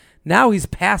 but now he's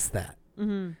past that.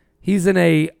 Mm-hmm. He's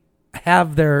in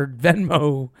have their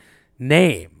Venmo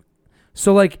name.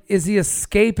 So like, is he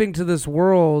escaping to this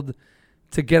world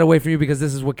to get away from you because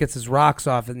this is what gets his rocks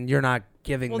off and you're not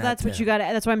giving that's what you got.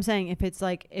 That's what I'm saying. If it's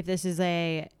like, if this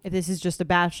is just a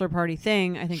bachelor party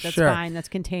thing, I think that's fine. That's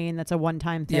contained. That's a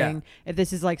one-time thing. Yeah. If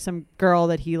this is like some girl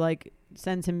that he like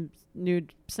sends him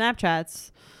nude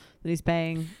Snapchats that he's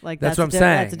paying, like that's what I'm saying.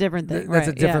 That's a different thing. That's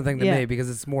a different thing to me because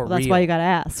it's more real. That's why you got to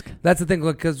ask. That's the thing.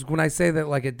 Look, because when I say that,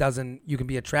 like you can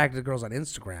be attracted to girls on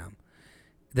Instagram.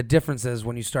 The difference is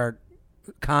when you start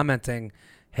commenting,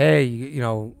 hey,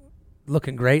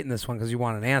 looking great in this one because you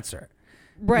want an answer.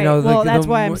 Right. You know, well, the that's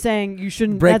why I'm saying you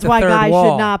shouldn't. break That's the why third guys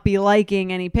wall. should not be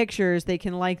liking any pictures. They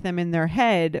can like them in their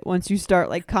head. Once you start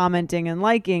like commenting and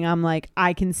liking, I'm like,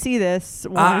 I can see this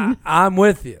one, I'm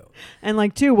with you. and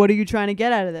like two, what are you trying to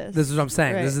get out of this? This is what I'm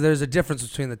saying. Right. There's a difference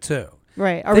between the two.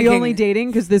 Right. Are we Thinking- only dating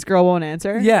because this girl won't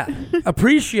answer? Yeah.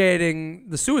 Appreciating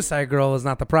the suicide girl is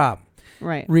not the problem.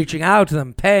 Right. Reaching out to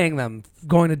them, paying them,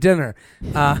 going to dinner,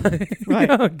 Right. you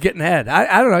know, getting ahead.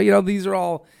 I don't know. You know, these are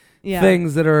all Yeah.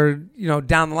 things that are, you know,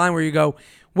 down the line where you go,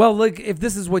 well, look, if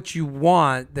this is what you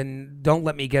want, then don't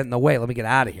let me get in the way. Let me get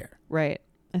out of here. Right.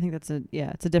 I think it's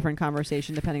a different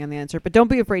conversation depending on the answer. But don't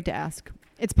be afraid to ask.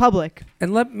 It's public.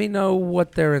 And let me know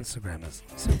what their Instagram is.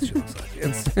 See what she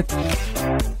looks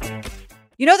like.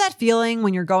 You know that feeling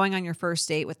when you're going on your first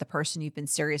date with the person you've been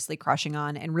seriously crushing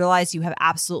on and realize you have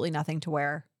absolutely nothing to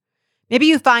wear? Maybe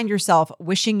you find yourself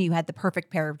wishing you had the perfect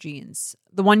pair of jeans,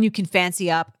 the one you can fancy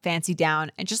up, fancy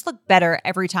down, and just look better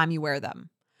every time you wear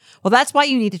them. Well, that's why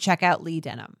you need to check out Lee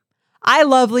Denim. I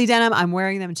love Lee Denim. I'm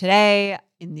wearing them today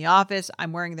in the office.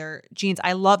 I'm wearing their jeans.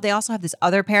 They also have this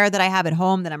other pair that I have at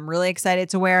home that I'm really excited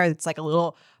to wear. It's like a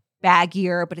little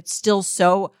baggier, but it's still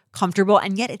so comfortable,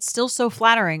 and yet it's still so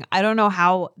flattering. I don't know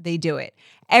how they do it.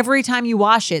 Every time you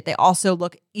wash it, they also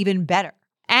look even better.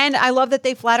 And I love that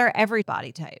they flatter every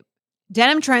body type.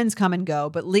 Denim trends come and go,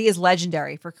 but Lee is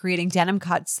legendary for creating denim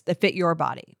cuts that fit your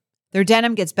body. Their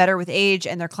denim gets better with age,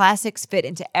 and their classics fit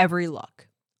into every look.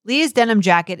 Lee's denim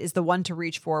jacket is the one to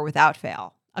reach for without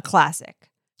fail, a classic.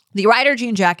 The Rider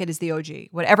jean jacket is the OG,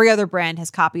 what every other brand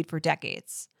has copied for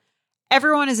decades.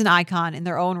 Everyone is an icon in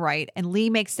their own right, and Lee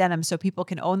makes denim so people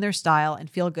can own their style and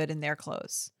feel good in their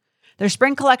clothes. Their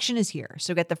spring collection is here,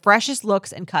 so get the freshest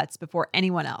looks and cuts before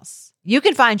anyone else. You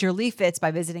can find your Lee fits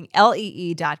by visiting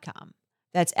lee.com.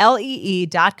 That's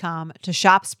lee.com to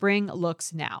shop spring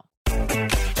looks now.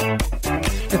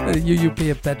 UUP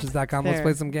at Betches.com. Let's Fair.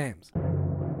 play some games.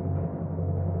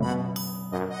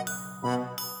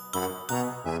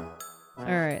 All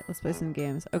right, let's play some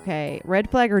games. Okay, red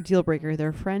flag or deal breaker.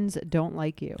 Their friends don't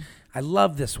like you. I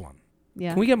love this one.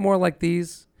 Yeah. Can we get more like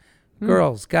these?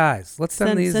 Girls, guys, let's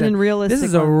send these Send in realistic This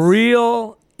is a ones.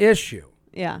 real issue.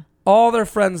 Yeah. All their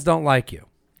friends don't like you.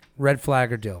 Red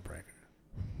flag or deal breaker?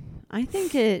 I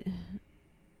think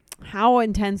how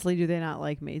intensely do they not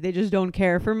like me? They just don't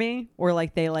care for me, or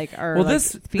like they like are Well, like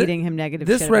this- feeding him negative.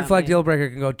 This shit red about flag me. deal breaker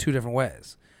can go two different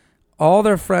ways. All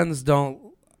their friends don't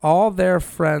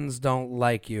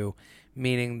like you,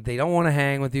 meaning they don't want to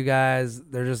hang with you guys.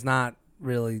 They're just not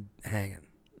really hanging.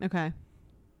 Okay.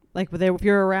 Like, but if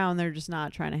you're around, they're just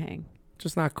not trying to hang.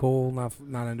 Just not cool, not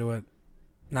into it,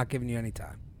 not giving you any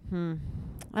time.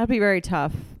 That'd be very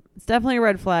tough. It's definitely a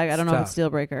red flag. I don't know if it's tough. deal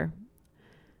breaker.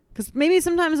 Because maybe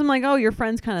sometimes I'm like, oh, your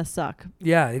friends kind of suck.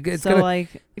 Yeah, it's So gonna.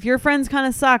 like, if your friends kind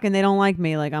of suck and they don't like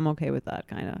me, like I'm okay with that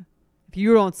kind of. If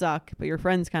you don't suck, but your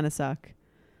friends kind of suck,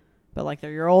 but like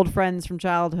they're your old friends from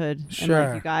childhood, and Sure.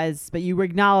 like you guys, but you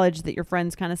acknowledge that your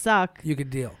friends kind of suck, You could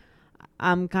deal.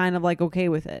 I'm kind of like okay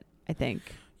with it. I think.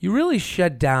 You really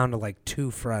shed down to like two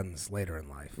friends later in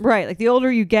life. Right, like the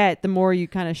older you get, the more you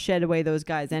kind of shed away those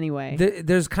guys anyway.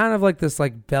 There's kind of like this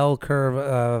like bell curve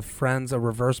of friends, a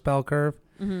reverse bell curve.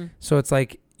 So it's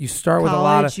like you start with a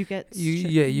lot of you get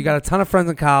you got a ton of friends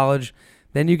in college.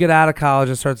 Then you get out of college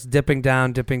and starts dipping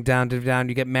down. You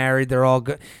get married. They're all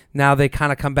good. Now they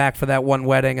kind of come back for that one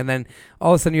wedding, and then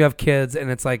all of a sudden you have kids, and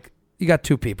it's like you got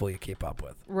two people you keep up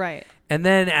with. right. And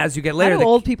then as you get later, How do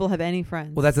old people have any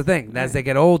friends? well, that's the thing. As Right. they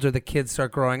get older, the kids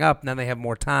start growing up, and then they have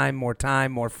more time, more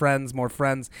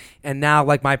friends, and now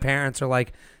like my parents are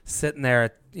like sitting there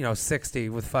at 60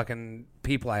 with fucking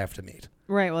people I have to meet.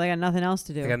 Right. Well, they got nothing else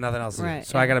to do. I got nothing else to do. Right,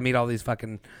 So yeah. I got to meet all these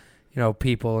fucking,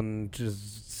 people and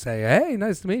just say, hey,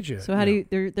 nice to meet you. So how do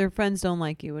you? Their friends don't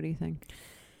like you. What do you think?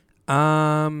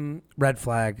 Red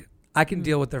flag. I can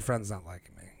deal with their friends not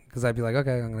liking me because I'd be like,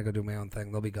 okay, I'm going to go do my own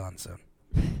thing. They'll be gone soon.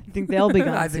 You think they'll be gone?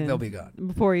 I think soon they'll be gone.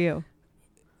 before you.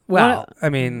 Well, I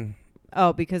mean,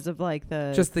 Oh, because of like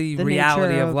the just the nature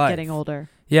reality of life. getting older.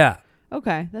 Yeah.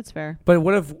 Okay, that's fair. But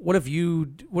what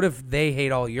if they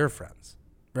hate all your friends?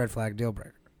 Red flag, deal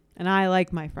breaker. And I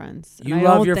like my friends. And You I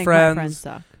love don't your think friends. My friends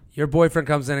suck. Your boyfriend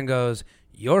comes in and goes,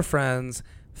 your friends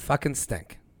fucking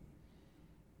stink.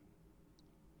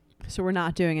 So we're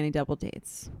not doing any double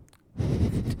dates.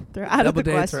 They're out Double of the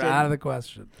dates question. are out of the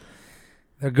question.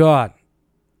 They're gone.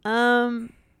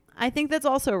 I think that's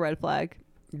also a red flag.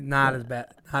 Not as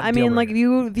bad. Not a I deal mean, like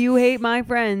breaker. if you hate my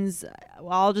friends,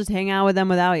 I'll just hang out with them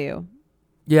without you.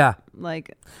 Yeah.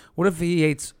 Like What if he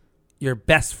hates your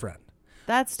best friend?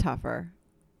 that's tougher.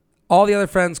 All the other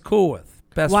friends cool with.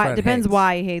 Best Why friend depends hates.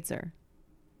 why he hates her.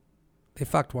 They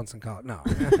fucked once in college. No.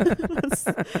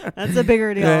 That's a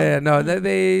bigger deal. Yeah, no,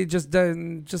 they just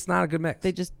not a good mix.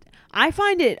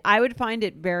 I would find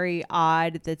it very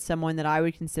odd that someone that I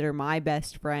would consider my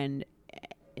best friend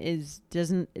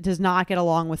does not get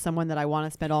along with someone that I want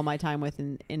to spend all my time with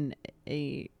in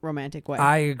a romantic way.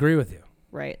 I agree with you.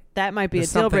 Right. That might be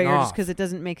There's a deal breaker something just off. because it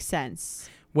doesn't make sense.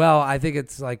 Well, I think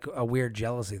it's like a weird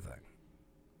jealousy thing.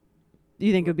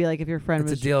 You think it would be like if your friend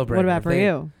It's was a deal breaker. What about If for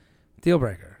you? Deal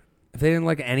breaker. If they didn't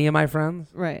like any of my friends,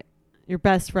 Right. Your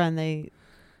best friend, I'd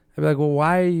be like, well,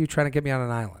 why are you trying to get me on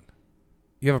an island?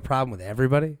 You have a problem with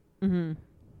everybody? mm-hmm.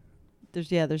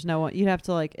 There's no one. You'd have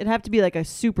to it'd have to be like a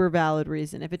super valid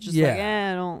reason. If it's just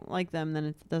I don't like them, then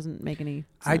it doesn't make any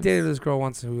sense. I dated this girl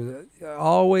once who would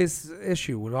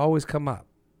always come up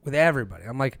with everybody.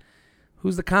 I'm like,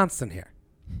 who's the constant here?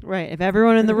 Right. If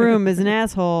everyone in the room is an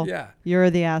asshole, Yeah. you're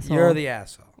the asshole. You're the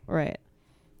asshole. Right.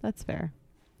 That's fair.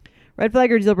 Red flag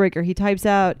or deal breaker? He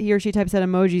or she types out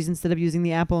emojis instead of using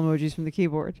the Apple emojis from the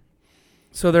keyboard.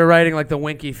 So they're writing like the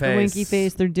winky face. The winky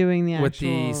face. They're doing the with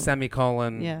actual, the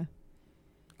semicolon. Yeah.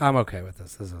 I'm okay with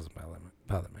this. This doesn't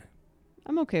bother me.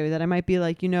 I'm okay with that. I might be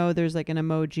like, there's like an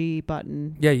emoji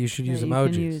button. Yeah, you should use that emojis.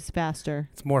 You can use faster,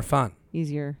 It's more fun.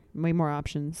 easier, way more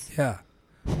options. Yeah.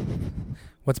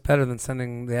 What's better than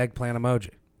sending the eggplant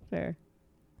emoji? Fair.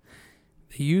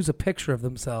 They use a picture of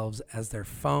themselves as their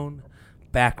phone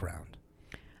background.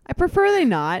 I prefer they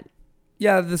not.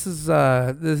 Yeah, this is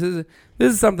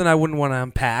something I wouldn't want to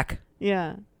unpack.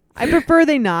 Yeah. I prefer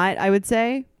they not, I would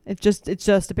say. It's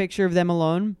just a picture of them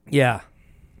alone. Yeah.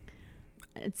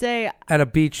 I'd say At a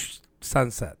beach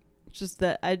sunset. just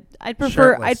that I'd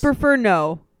prefer Shirtless.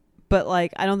 no, but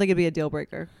like I don't think it'd be a deal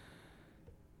breaker.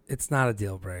 It's not a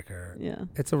deal breaker. Yeah.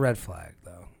 It's a red flag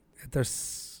though. If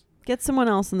there's Get someone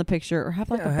else in the picture or have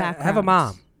like a background. have a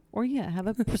mom. Or have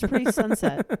a pretty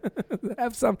sunset.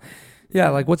 Have some. Yeah,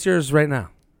 like what's yours right now?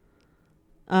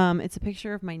 It's a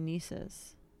picture of my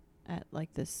nieces at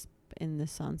like this in the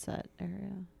sunset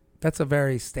area. That's a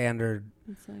very standard.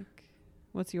 It's like,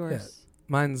 what's yours?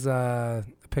 Mine's a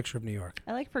picture of New York.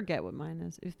 I forget what mine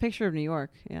is. It's a picture of New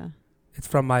York. Yeah. It's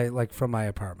from my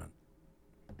apartment.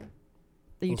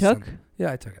 That you Little took?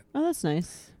 Yeah, I took it. Oh, that's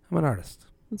nice. I'm an artist.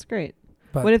 That's great.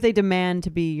 But What if they demand to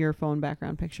be your phone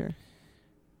background picture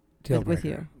deal with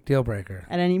breaker. you Deal breaker.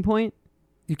 at any point?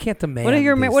 You can't demand. What if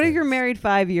you're these married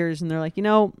 5 years and they're like,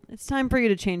 it's time for you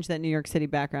to change that New York City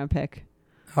background pic.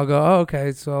 I'll go, oh,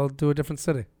 okay, so I'll do a different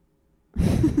city.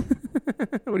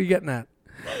 What are you getting at?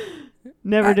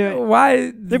 Never do it.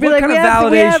 Why? They'd be What like, kind we of have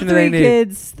validation do they 3 need?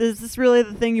 kids. Is this really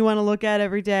the thing you want to look at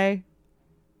every day?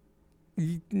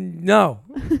 No.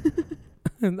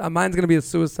 Mine's going to be a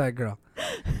suicide girl.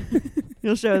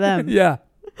 You'll show them. Yeah.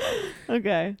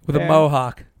 Okay. With fair. a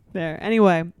mohawk. There.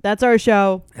 Anyway, that's our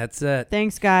show. That's it.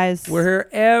 Thanks, guys. We're here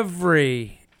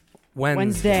every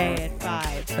Wednesday at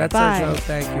 5. That's Bye. our show.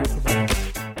 Thank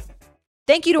you.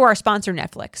 Thank you to our sponsor,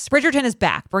 Netflix. Bridgerton is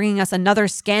back, bringing us another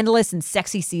scandalous and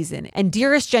sexy season. And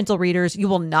dearest gentle readers, you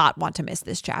will not want to miss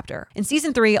this chapter. In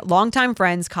season 3, longtime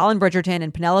friends Colin Bridgerton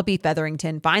and Penelope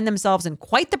Featherington find themselves in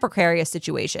quite the precarious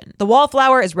situation. The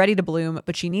wallflower is ready to bloom,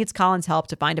 but she needs Colin's help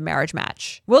to find a marriage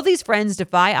match. Will these friends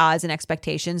defy odds and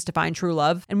expectations to find true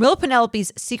love? And will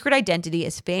Penelope's secret identity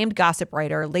as famed gossip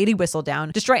writer Lady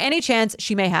Whistledown destroy any chance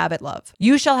she may have at love?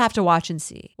 You shall have to watch and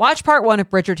see. Watch part 1 of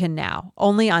Bridgerton now,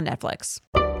 only on Netflix.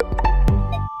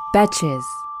 Betches.